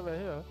bitch over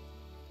here.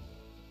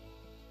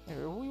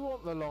 Anyway, we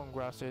want the long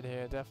grass in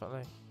here,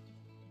 definitely.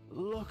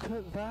 Look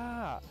at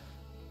that.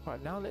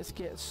 Right, now let's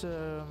get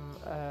some,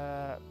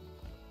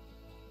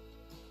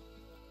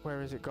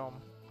 where is it gone?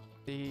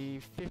 The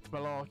 5th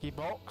malarkey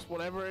box,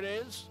 whatever it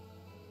is.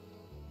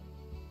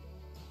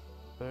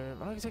 Boom. And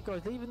like I said,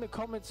 guys, leave in the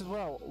comments as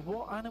well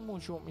what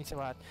animals you want me to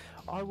add.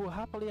 I will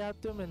happily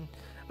add them, and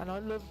I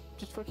love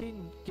just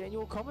fucking getting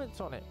your comments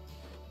on it.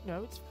 You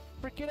know, it's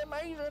freaking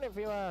amazing if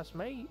you ask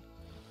me.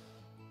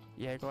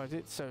 Yeah, guys,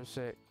 it's so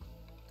sick.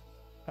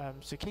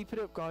 So keep it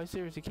up, guys.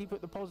 Seriously, keep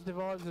up the positive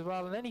vibes as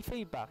well, and any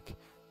feedback.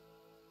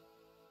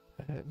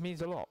 It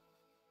means a lot.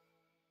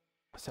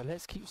 So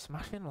let's keep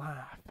smashing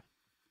live.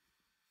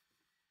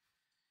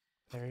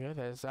 There we go,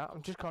 there's that.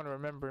 I'm just kind of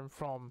remembering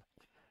from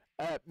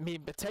me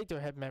and Potato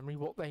Head memory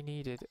what they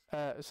needed.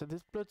 So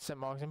there's blood scent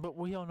marks in, but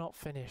we are not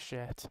finished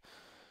yet.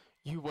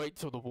 You wait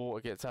till the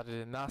water gets added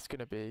in. That's going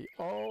to be,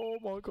 oh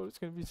my god, it's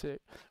going to be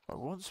sick. I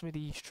want some of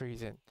these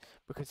trees in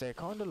because they're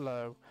kind of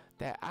low.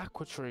 They're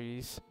aqua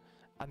trees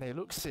and they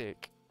look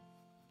sick.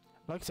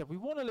 Like I said, we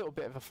want a little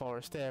bit of a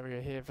forest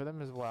area here for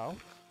them as well.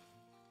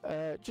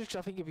 Just 'cause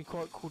I think it'd be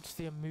quite cool to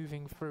see them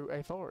moving through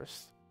a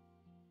forest.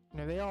 You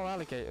know, they are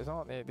alligators,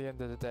 aren't they, at the end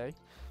of the day?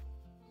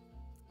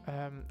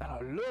 And I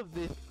love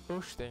this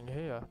bush thing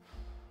here.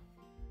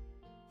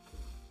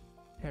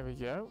 Here we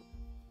go.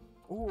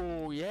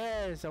 Oh,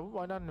 yes! I wouldn't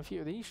mind adding a few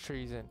of these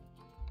trees in.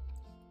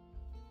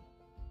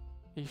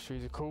 These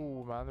trees are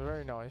cool, man. They're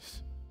very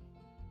nice.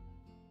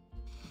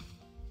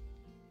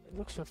 It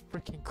looks so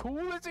freaking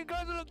cool. Listen,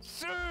 guys, it looks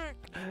sick!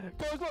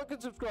 Guys, like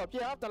and subscribe.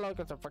 Yeah, have to like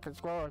and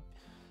subscribe.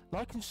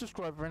 Like and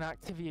subscribe for an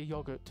Activia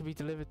yogurt to be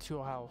delivered to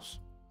your house.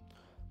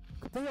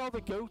 They are the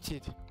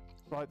goated.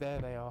 Right there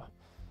they are.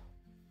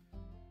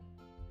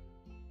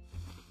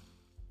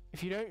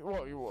 If you don't,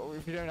 what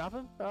if you don't have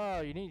them? Oh,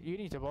 you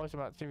need to buy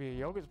some Activia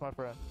yogurts, my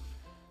friend.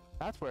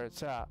 That's where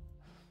it's at.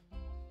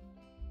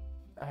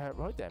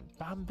 Right then,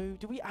 bamboo.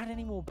 Do we add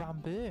any more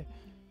bamboo?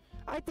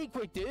 I think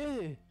we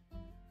do.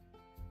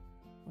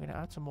 We're gonna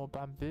add some more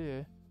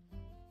bamboo.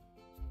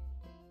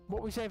 What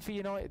are we saying for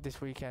United this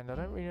weekend? I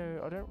don't really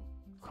know.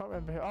 Can't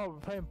remember. Oh, we're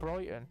playing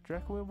Brighton. Do you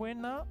reckon we'll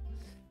win that?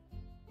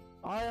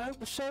 I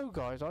hope so,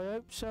 guys. I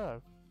hope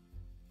so.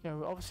 You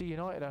know, obviously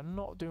United are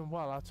not doing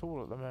well at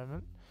all at the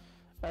moment.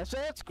 So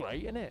that's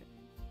great, isn't it?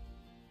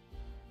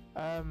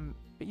 But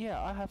yeah,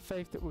 I have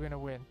faith that we're going to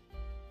win.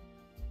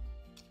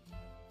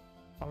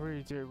 I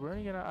really do. We're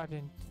only gonna add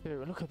in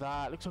 2. Look at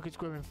that. Looks like it's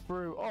growing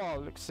through. Oh,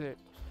 looks sick.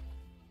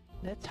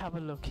 Let's have a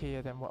look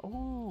here then.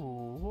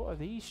 Ooh, what are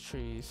these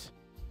trees?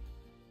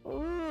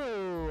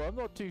 Ooh, I'm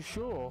not too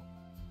sure.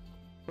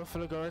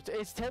 Buffalo grass.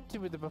 It's tempting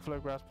with the buffalo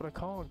grass, but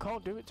I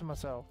can't do it to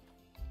myself.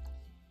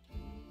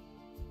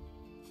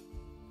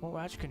 What we're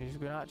actually going to do is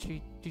we're going to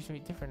actually do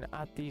something different and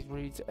add these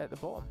reeds at the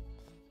bottom.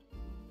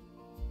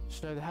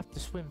 So they have to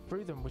swim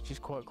through them, which is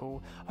quite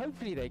cool.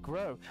 Hopefully they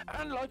grow.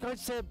 And like I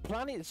said,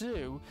 Planet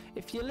Zoo,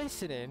 if you're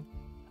listening,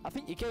 I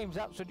think your game's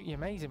absolutely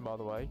amazing, by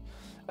the way.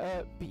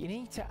 But you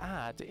need to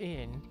add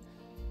in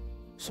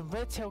some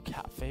red-tailed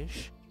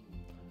catfish,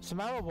 some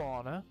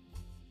arowana,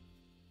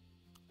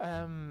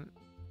 some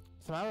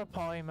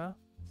arapaima,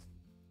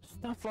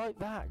 stuff like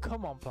that.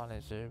 Come on,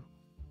 Planet Zoo.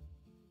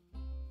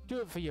 Do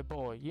it for your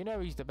boy. You know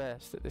he's the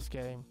best at this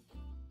game.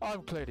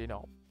 I'm clearly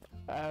not.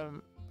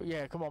 But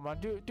yeah, come on, man.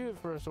 Do it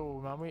for us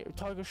all, man.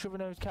 Tiger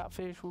sugar-nosed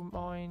catfish wouldn't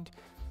mind.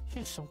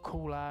 Just some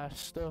cool ass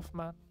stuff,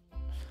 man.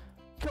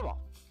 Come on,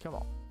 come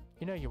on.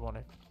 You know you want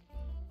it.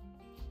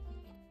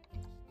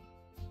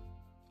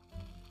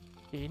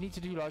 Yeah, you need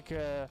to do like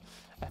a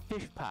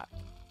fish pack.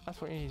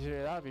 That's what you need to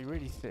do. That'd be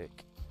really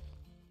sick.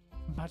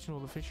 Imagine all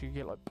the fish you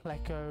get, like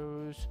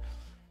plecos,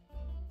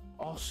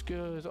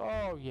 Oscars.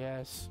 Oh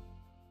yes.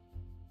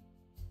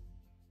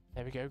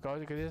 There we go, guys.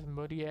 Look at this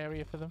muddy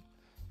area for them.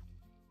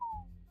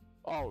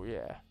 Oh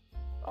yeah.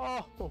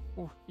 Oh,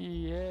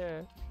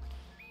 yeah.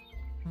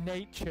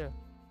 Nature.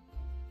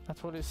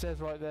 That's what it says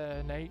right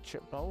there.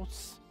 Nature. Bold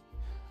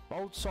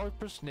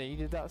cypress knee.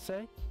 Did that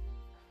say?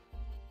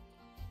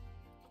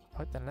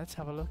 Right then, let's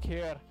have a look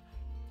here.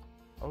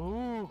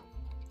 Ooh.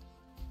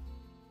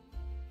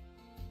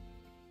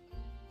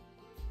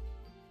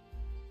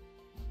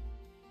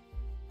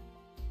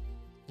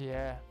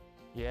 Yeah.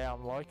 Yeah,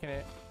 I'm liking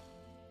it.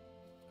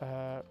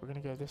 We're gonna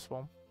go this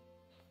one.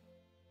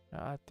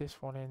 Add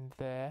this one in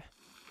there.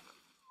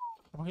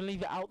 I'm gonna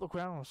leave it out the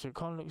ground so it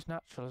kind of looks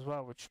natural as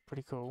well, which is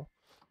pretty cool.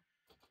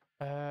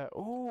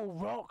 Oh,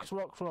 rocks.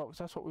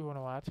 That's what we want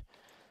to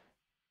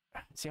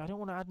add. See, I don't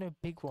want to add no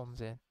big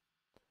ones in.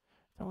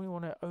 I don't really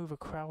want to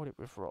overcrowd it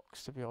with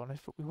rocks, to be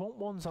honest. But we want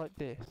ones like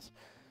this,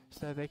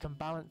 so they can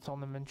balance on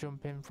them and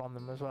jump in from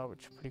them as well,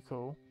 which is pretty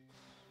cool.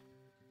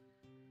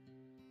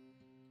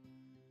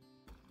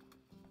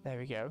 There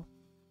we go.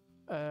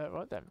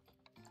 Right then.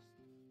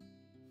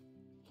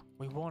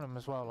 We want them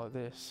as well, like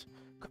this,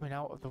 coming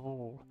out of the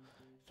wall.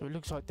 So it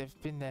looks like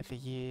they've been there for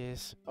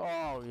years.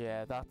 Oh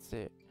yeah, that's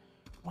it.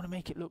 I want to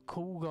make it look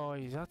cool,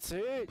 guys. That's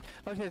it.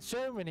 Like I said,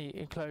 so many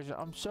enclosures.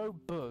 I'm so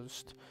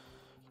buzzed.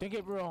 Don't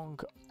get me wrong,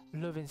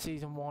 loving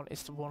season 1.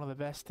 It's one of the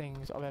best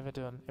things I've ever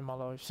done in my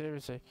life.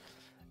 Seriously,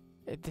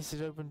 this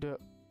has opened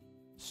up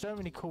so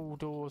many cool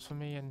doors for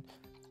me, and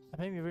it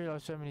made me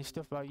realise so many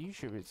stuff about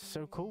YouTube. It's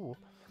so cool.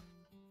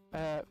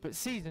 But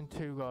season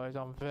 2, guys,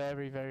 I'm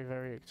very, very,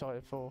 very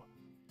excited for.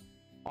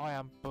 I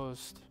am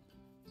buzzed.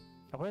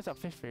 Now, where's that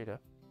fish feeder?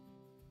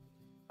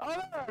 Oh,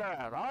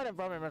 there! I didn't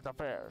from him as a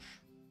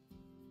fish.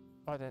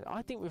 Right then,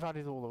 I think we've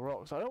added all the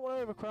rocks. I don't want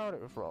to overcrowd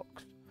it with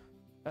rocks.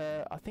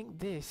 I think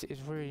this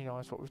is really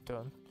nice what we've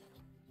done.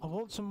 I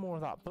want some more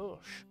of that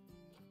bush.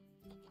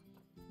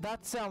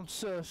 That sounds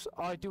sus.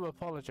 I do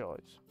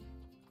apologise.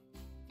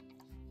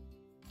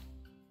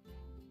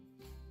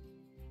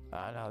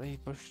 Now these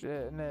bush,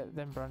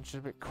 them branches are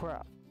a bit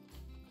crap.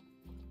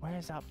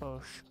 Where's that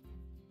bush?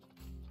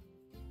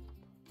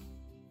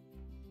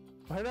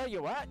 Where are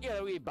you at,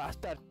 you wee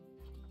bastard?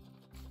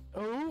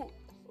 Oh,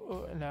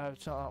 no,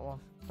 it's not that one.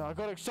 No, I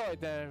got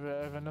excited there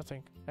over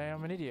nothing. Hey,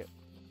 I'm an idiot.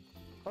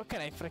 What can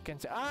I frickin'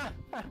 say?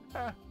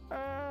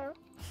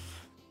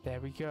 There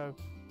we go.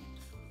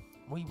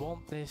 We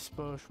want this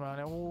bush, man.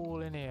 They're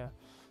all in here.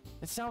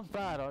 It sounds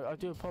bad. I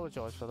do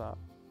apologise for that.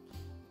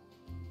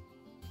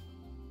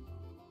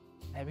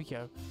 There we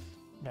go.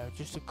 No,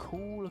 just a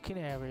cool looking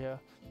area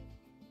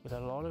with a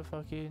lot of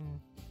fucking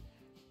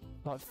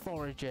like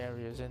forage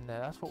areas in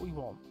there. That's what we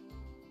want.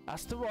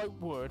 That's the right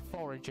word,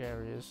 forage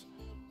areas.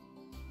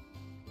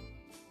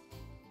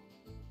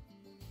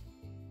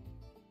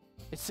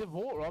 It's the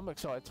water I'm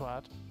excited to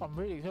add. I'm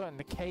really excited.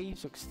 The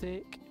caves look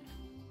thick.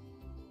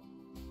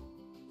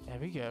 There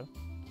we go.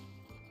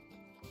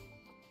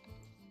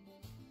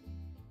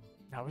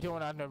 Now we don't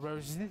want to add no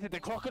roses. This is the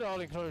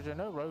crocodile enclosure.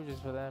 No roses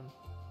for them.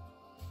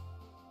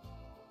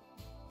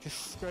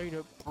 Just straight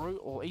up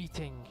brutal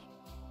eating.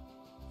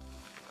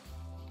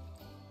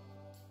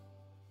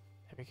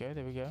 There we go,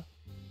 there we go.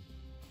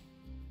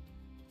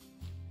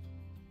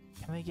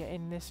 Can they get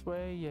in this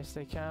way? Yes,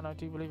 they can. I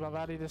do believe I've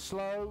added a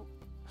slope.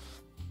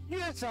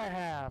 Yes, I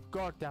have.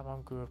 God damn,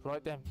 I'm good.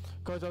 Right then.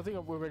 Guys, I think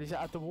we're ready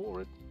to add the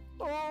water in.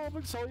 Oh, I'm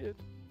excited.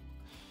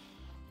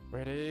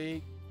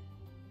 Ready?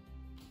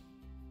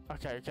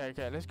 Okay.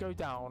 Let's go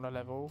down a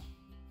level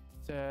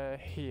to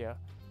here.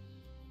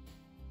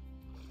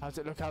 How's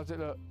it look?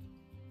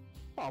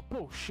 Oh,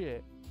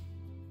 bullshit.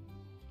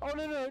 Oh,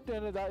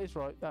 no, that is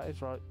right.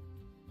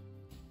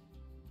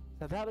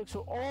 Now that looks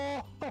so...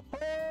 Oh,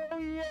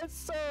 yes,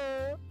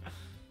 sir!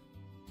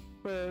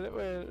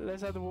 Well,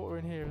 let's add the water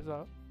in here as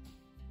well.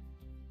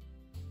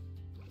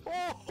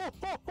 Oh,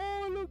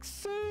 it looks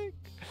sick.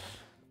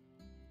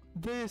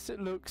 This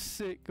looks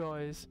sick,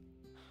 guys.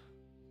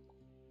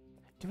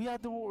 Do we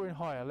add the water in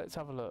higher? Let's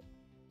have a look.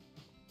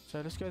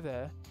 So let's go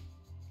there.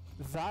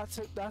 That's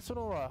an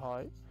alright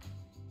height.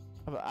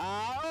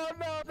 Oh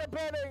no, they're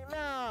burning!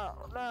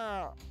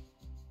 No!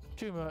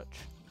 Too much.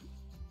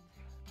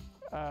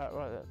 Right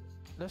then.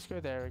 Let's go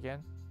there again.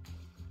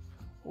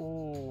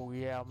 Oh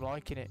yeah, I'm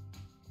liking it.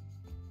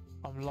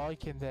 I'm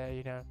liking there,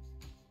 you know.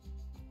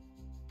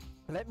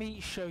 Let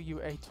me show you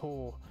a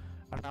tour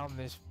around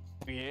this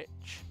bitch.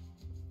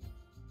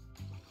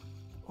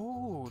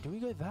 Oh, do we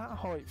go that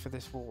height for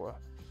this water?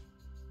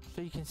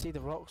 So you can see the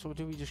rocks, or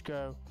do we just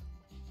go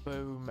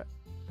boom?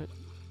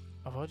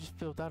 Have I just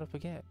filled that up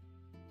again?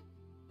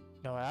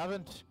 No, I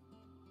haven't.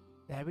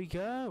 There we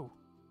go.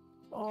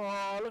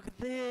 Oh, look at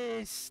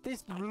this.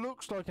 This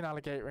looks like an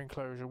alligator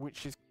enclosure,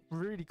 which is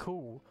really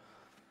cool.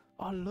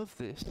 I love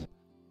this.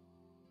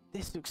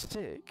 This looks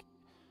sick.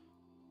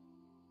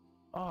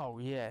 Oh,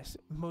 yes.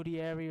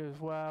 Muddy area as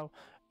well.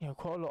 You know,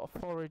 quite a lot of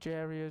forage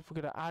areas.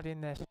 We're going to add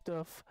in their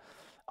stuff.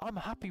 I'm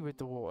happy with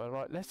the water.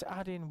 Right, let's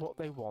add in what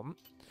they want.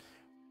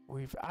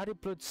 We've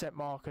added blood set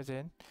markers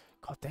in.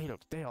 God,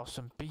 they are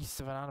some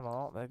beasts of an animal,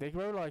 aren't they? They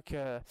grow like,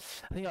 I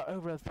think like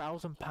over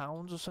 1,000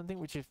 pounds or something,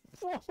 which is,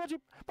 imagine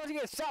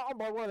get sat on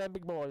by one of them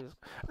big boys.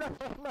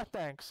 No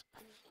thanks.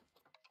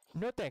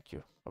 No thank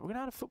you. But we're going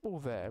to add a football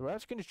there. We're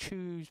actually going to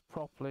choose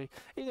properly.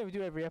 Even though we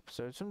do every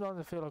episode, sometimes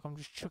I feel like I'm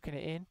just chucking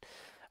it in.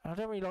 And I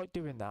don't really like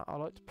doing that. I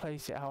like to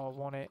place it how I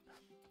want it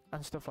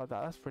and stuff like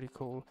that. That's pretty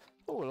cool.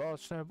 Oh, a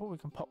large snowball. We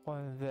can pop one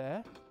in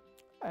there.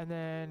 And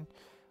then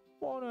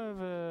one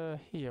over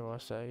here, I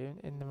say,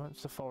 in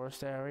amongst the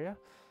forest area.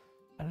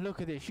 And look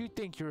at this. You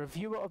think you're a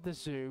viewer of the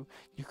zoo.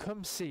 You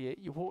come see it.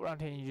 You walk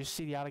around here and you just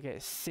see the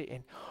alligators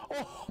sitting.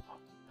 Oh,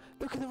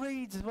 look at the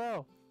reeds as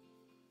well.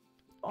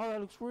 Oh,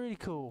 that looks really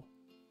cool.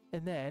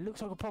 In there, it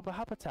looks like a proper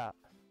habitat.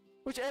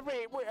 Which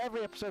every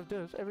episode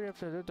does. Every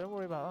episode does. Don't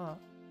worry about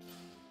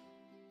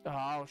that.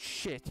 Oh,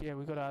 shit. Yeah,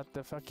 we got to add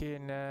the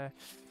fucking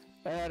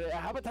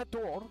habitat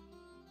door.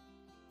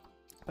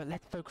 But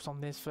let's focus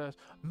on this first.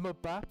 Mud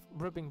bath,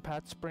 rubbing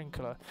pad,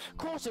 sprinkler. Of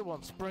course they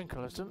want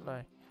sprinklers, don't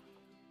they?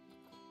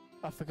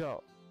 I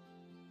forgot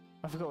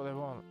what they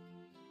want.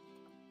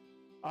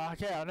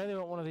 Okay, I know they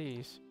want one of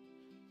these.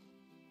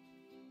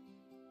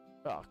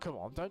 Oh, come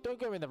on. Don't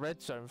go in the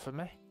red zone for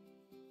me.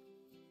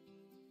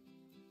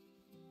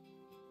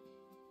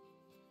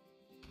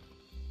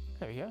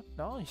 There we go.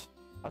 Nice.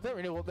 I don't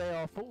really know what they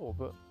are for,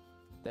 but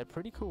they're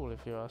pretty cool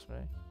if you ask me.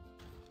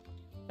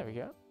 There we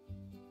go.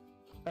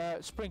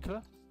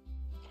 Sprinkler.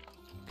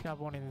 Can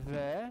have one in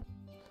there.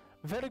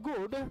 Very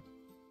good.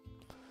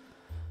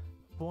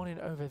 One in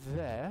over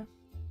there.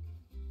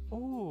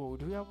 Oh,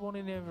 do we have one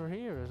in over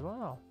here as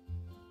well?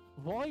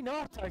 Why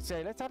not, I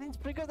say? Let's add in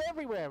sprinklers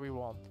everywhere we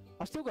want.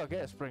 I still got to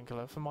get a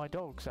sprinkler for my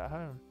dogs at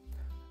home.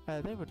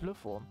 They would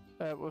love one.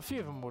 Well, a few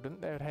of them wouldn't.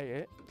 They would hate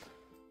it.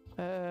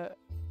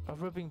 A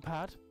rubbing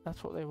pad.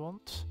 That's what they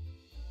want.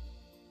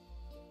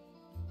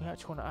 We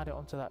actually want to add it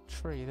onto that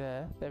tree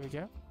there. There we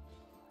go.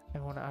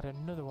 And we want to add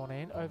another one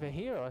in over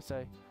here, I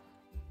say.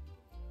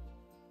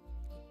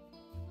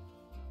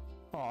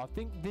 Oh, I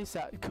think this...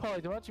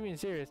 guys, I'm actually being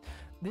serious.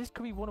 This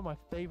could be one of my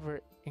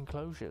favourite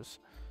enclosures.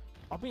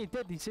 I'm being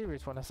deadly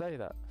serious when I say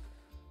that.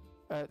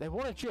 They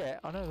want a jet,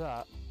 I know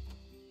that.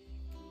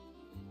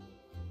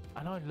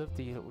 And I love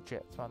these little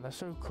jets, man. They're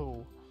so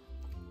cool.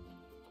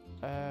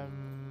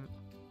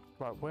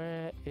 Right,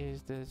 where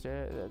is the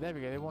jet? There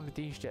we go. They wanted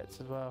these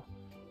jets as well.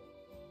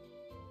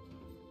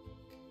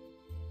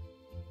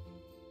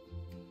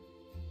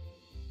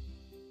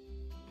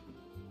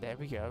 There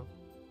we go.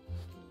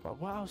 Right,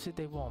 what else did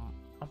they want?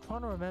 I'm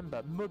trying to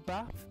remember. Mud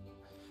bath?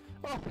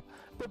 Oh,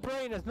 the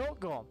brain has not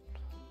gone.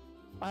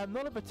 I am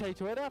not a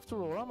potato head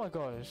after all, am I,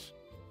 guys?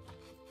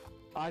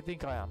 I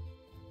think I am.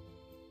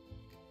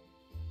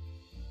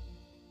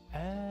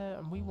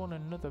 And we want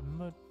another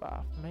mud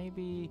bath.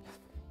 Maybe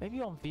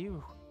on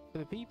view for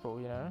the people,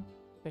 you know?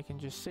 They can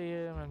just see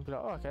him and be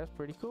like, oh, okay, that's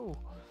pretty cool.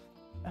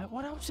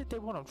 What else did they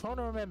want? I'm trying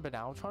to remember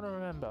now.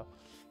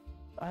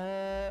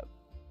 I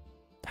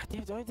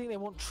don't think they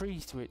want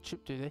trees to it,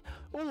 do they?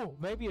 Oh,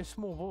 maybe a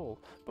small ball.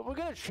 But we're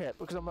going to check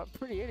because I'm a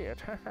pretty idiot.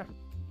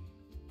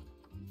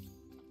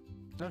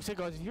 Like I said,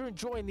 guys, if you're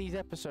enjoying these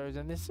episodes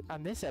and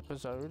this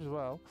episode as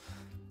well,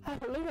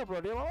 leave a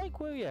bloody like,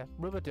 will you?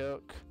 Rubber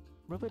duck.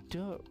 Rubber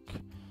duck.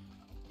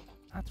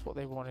 That's what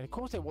they wanted. Of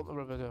course they want the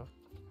rubber duck.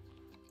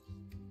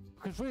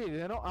 Because really,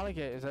 they're not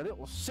alligators, they're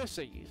little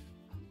sissies.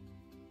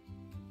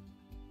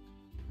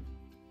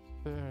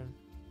 Boom.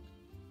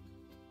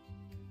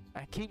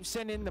 And keep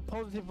sending the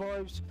positive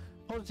vibes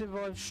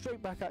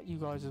straight back at you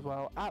guys as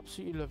well.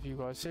 Absolutely love you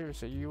guys.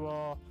 Seriously, you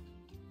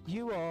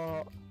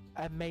are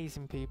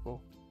amazing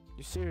people.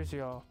 You seriously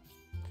are.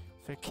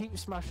 So keep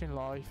smashing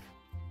life.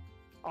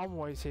 I'm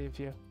always here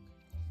for you.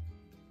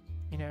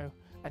 You know,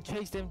 and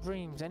chase them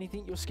dreams.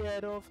 Anything you're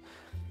scared of,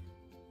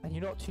 and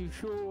you're not too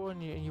sure,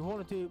 and you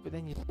want to do it, but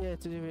then you're scared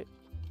to do it.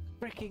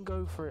 Freaking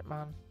go for it,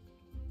 man.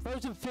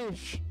 Frozen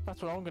fish!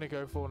 That's what I'm going to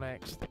go for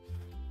next.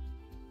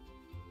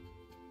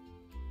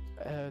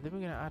 Then we're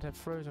going to add a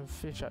frozen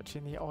fish actually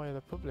in the eye of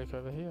the public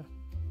over here.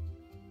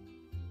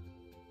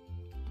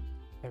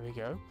 There we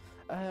go.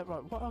 Right,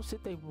 what else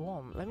did they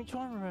want? Let me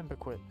try and remember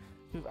quick.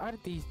 We've added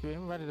these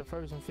in, we've added a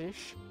frozen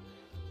fish.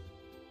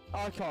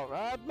 I can't.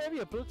 Maybe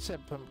a blood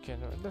scent pumpkin.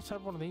 Let's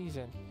have one of these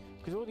in.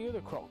 Because all the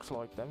other crocs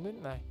liked them,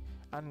 didn't they?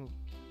 And,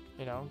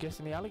 you know, I'm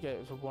guessing the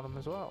alligators would want them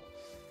as well.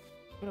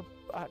 I'm going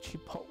to actually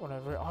pop one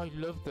over it. I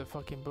love the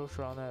fucking bush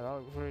around there. That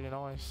looks really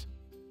nice.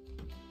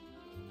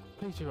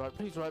 Please be right,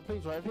 please right,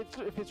 please right.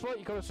 If it's right,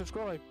 you got to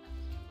subscribe.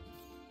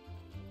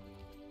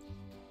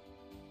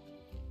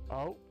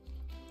 Oh.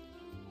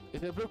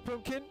 Is it a blood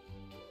pumpkin?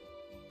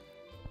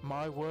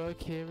 My work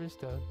here is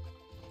done.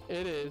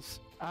 It is.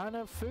 And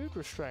a food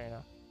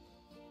restrainer.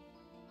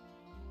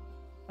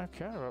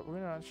 Okay, right, we're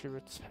going to actually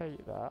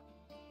rotate that.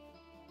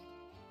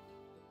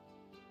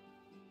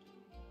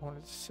 I want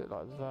it to sit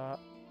like that.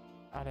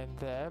 And in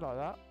there, like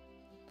that.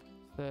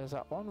 There's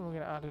that one. We're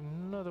going to add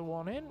another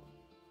one in.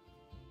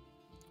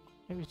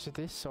 Maybe to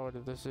this side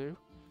of the zoo.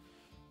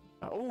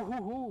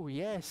 Oh,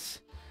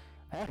 yes.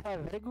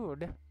 Very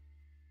good.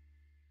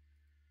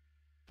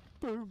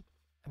 Boom.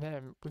 And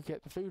then we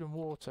get the food and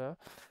water.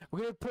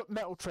 We're going to put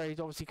metal trays,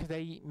 obviously, because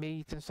they eat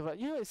meat and stuff like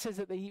that. You know, it says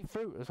that they eat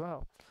fruit as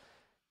well.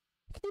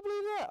 Can you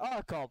believe that? Oh,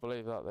 I can't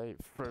believe that they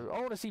eat fruit. I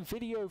want to see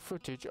video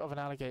footage of an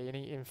alligator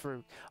eating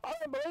fruit. I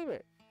don't believe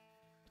it.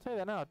 I'll tell you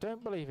that now.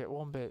 Don't believe it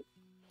one bit.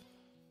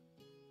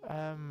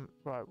 Right,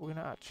 we're going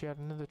to actually add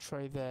another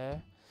tray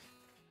there.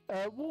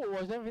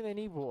 Water-wise, I don't think they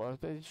need water.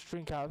 They just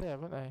drink out of there,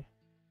 won't they?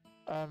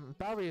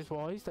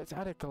 Barriers-wise, let's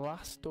add a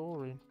glass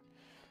door in.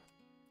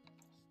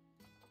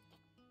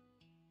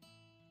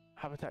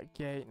 Habitat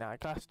gate. Nah,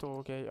 glass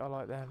door gate. I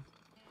like them.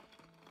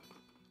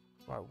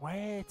 Right,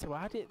 where to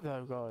add it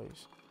though,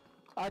 guys?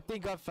 I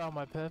think I've found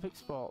my perfect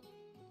spot.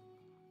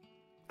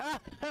 Ah,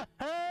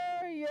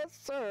 yes,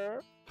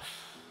 sir.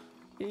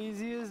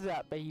 Easy as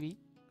that, baby.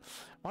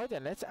 Right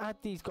then, let's add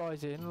these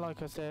guys in.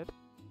 Like I said,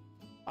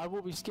 I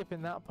will be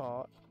skipping that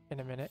part in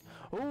a minute.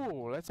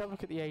 Oh, let's have a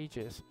look at the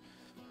ages.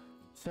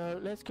 So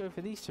let's go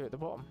for these two at the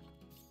bottom.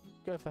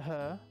 Go for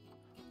her.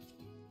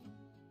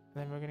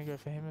 And then we're going to go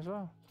for him as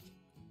well.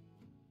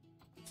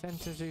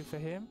 Center zoo for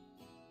him.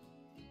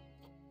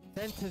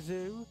 Center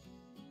zoo.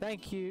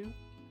 Thank you.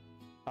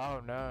 Oh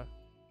no.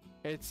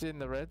 It's in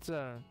the red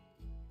zone.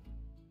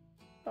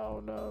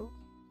 Oh no.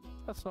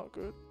 That's not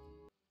good.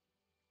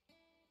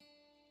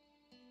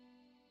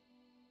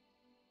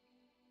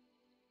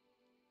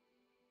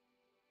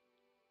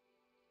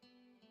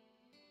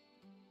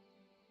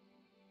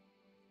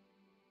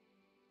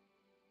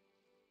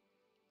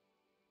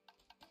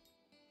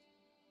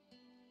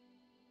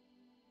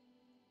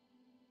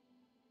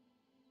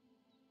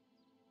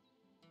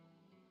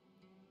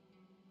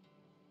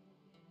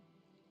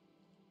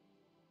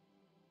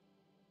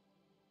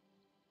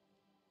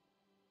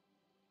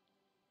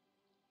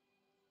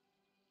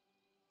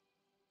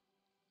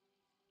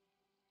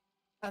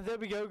 And there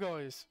we go,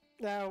 guys.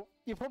 Now,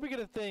 you're probably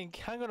going to think,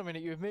 hang on a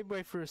minute, you're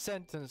midway through a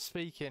sentence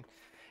speaking.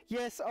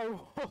 Yes, I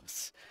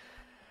was.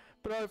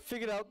 But I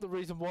figured out the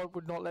reason why it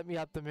would not let me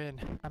add them in.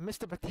 And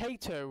Mr.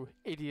 Potato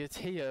Idiot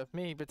here,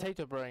 me,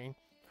 Potato Brain.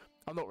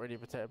 I'm not really a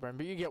Potato Brain,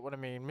 but you get what I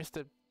mean.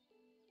 Mr.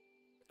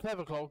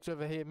 Clever Clogs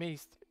over here, me,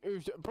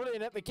 who's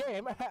brilliant at the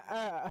game.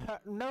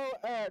 No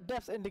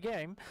deaths in the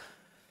game.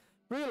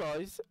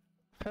 Realise,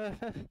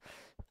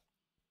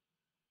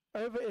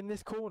 over in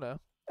this corner,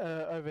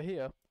 over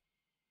here,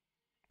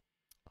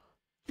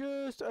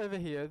 just over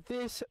here,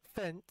 this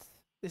fence,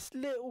 this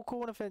little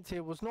corner fence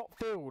here was not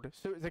filled,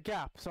 so it was a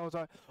gap. So I was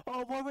like,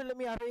 oh, why won't let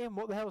me add it in?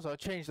 What the hell? So I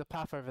changed the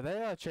path over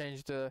there. I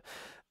changed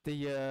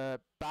the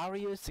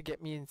barriers to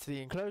get me into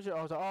the enclosure.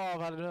 I was like, oh,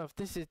 I've had enough.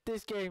 This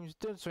game's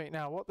done something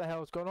now. What the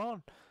hell's gone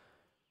on?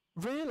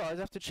 Realised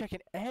after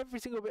checking every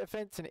single bit of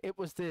fencing, it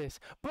was this.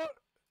 But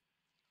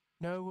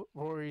no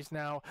worries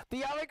now.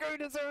 The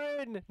alligators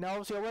are in! Now,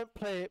 obviously, I won't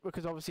play it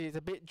because, obviously, it's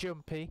a bit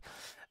jumpy.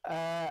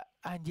 And,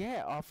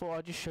 yeah, I thought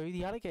I'd just show you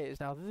the alligators.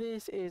 Now,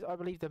 this is, I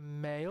believe, the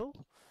male.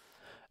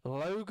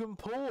 Logan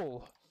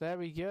Paul. There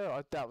we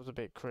go. That was a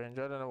bit cringe.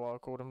 I don't know why I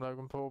called him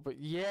Logan Paul. But,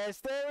 yes,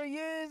 there he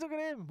is. Look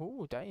at him.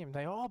 Oh, damn.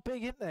 They are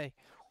big, aren't they?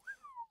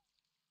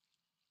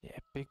 Yeah,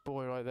 big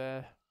boy right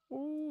there.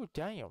 Oh,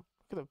 damn. Look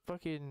at the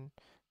fucking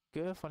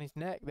girth on his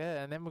neck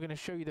there. And then we're going to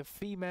show you the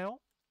female.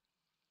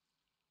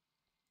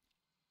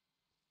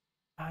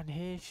 And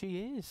here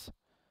she is.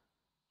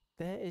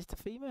 There is the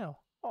female.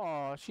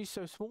 Oh, she's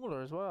so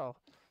smaller as well.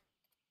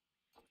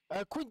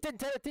 Quentin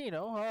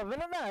Tarantino. Oh,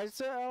 very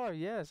nice. Oh,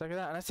 yes, look at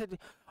that. And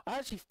I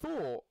actually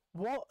thought,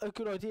 what a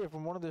good idea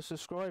from one of the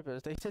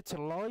subscribers. They said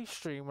to live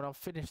stream when I've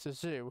finished the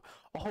zoo,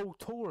 a whole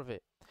tour of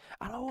it.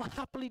 And I will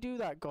happily do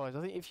that, guys.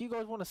 I think if you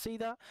guys want to see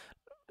that,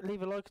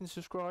 leave a like and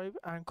subscribe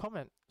and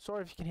comment.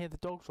 Sorry if you can hear the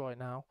dogs right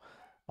now.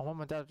 My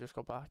mum and dad just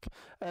got back.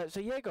 So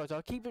yeah, guys,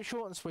 I'll keep it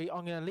short and sweet.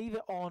 I'm going to leave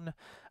it on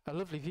a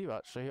lovely view,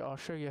 actually. I'll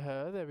show you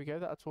her. There we go.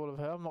 That's all of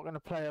her. I'm not going to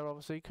play her,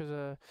 obviously,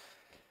 because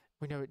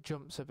we know it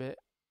jumps a bit.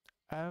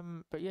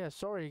 But yeah,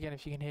 sorry again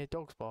if you can hear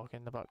dogs barking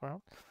in the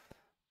background.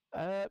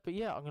 But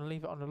yeah, I'm gonna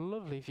leave it on a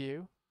lovely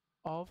view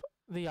of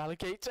the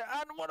alligator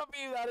and what a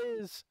view that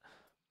is.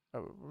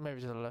 Oh,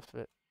 maybe to the left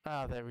of it.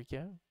 Ah, there we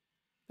go.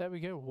 There we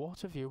go.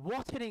 What a view.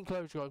 What an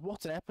enclosure, guys.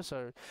 What an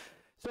episode.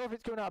 Sorry if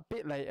it's going out a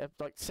bit later,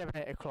 like 7,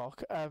 8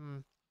 o'clock.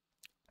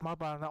 My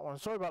bad on that one.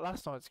 Sorry about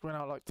last night. It's going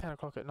out like 10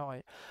 o'clock at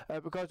night.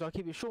 But guys, I'll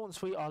keep it short and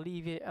sweet. I'll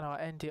leave it and I'll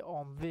end it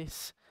on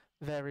this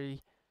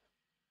very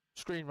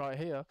screen right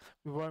here.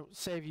 We won't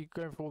save you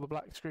going for all the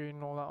black screen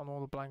and all that on all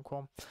the blank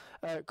one.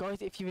 Guys,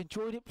 if you've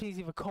enjoyed it, please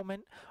leave a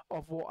comment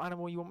of what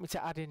animal you want me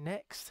to add in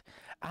next.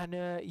 And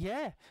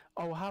yeah,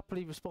 I'll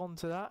happily respond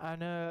to that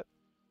and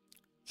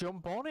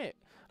jump on it.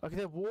 Like I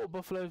said, water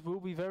buffaloes will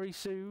be very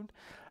soon.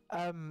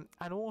 And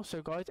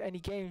also, guys, any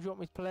games you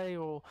want me to play,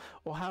 or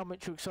how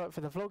much you're excited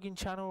for the vlogging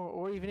channel,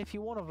 or even if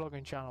you want a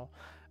vlogging channel,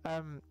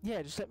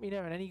 yeah, just let me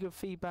know. And any good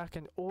feedback,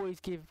 and always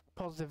give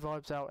positive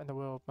vibes out in the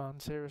world, man.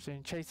 Seriously,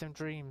 and chase them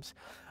dreams.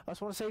 I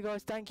just want to say,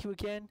 guys, thank you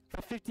again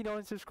for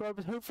 59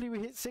 subscribers. Hopefully we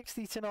hit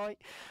 60 tonight.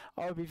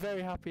 I would be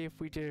very happy if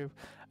we do.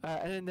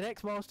 And then the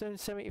next milestone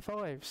is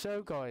 75.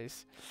 So,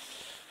 guys,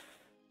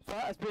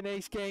 that has been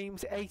Ace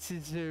Games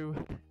 82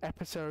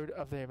 episode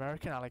of the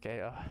American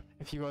Alligator.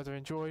 If you guys have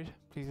enjoyed,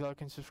 please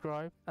like and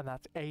subscribe. And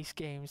that's Ace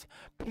Games.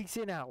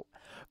 Peacing out,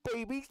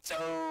 baby.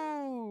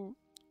 So.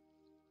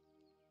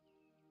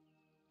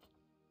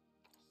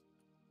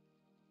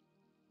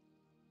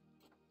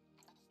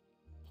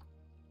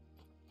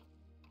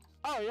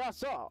 Oh yeah,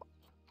 so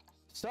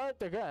start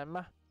the game.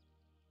 I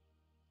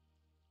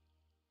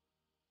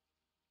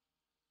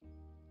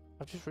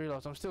just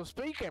realised I'm still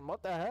speaking.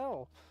 What the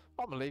hell?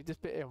 I'm gonna leave this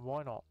bit in.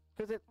 Why not?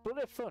 Because it's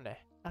bloody funny.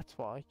 That's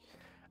why.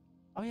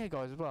 Oh yeah,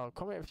 guys, as well.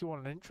 Comment if you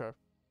want an intro.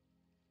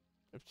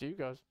 Up to you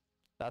guys.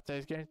 That's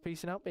Ace Games.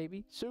 Peacing out,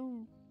 baby.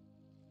 So.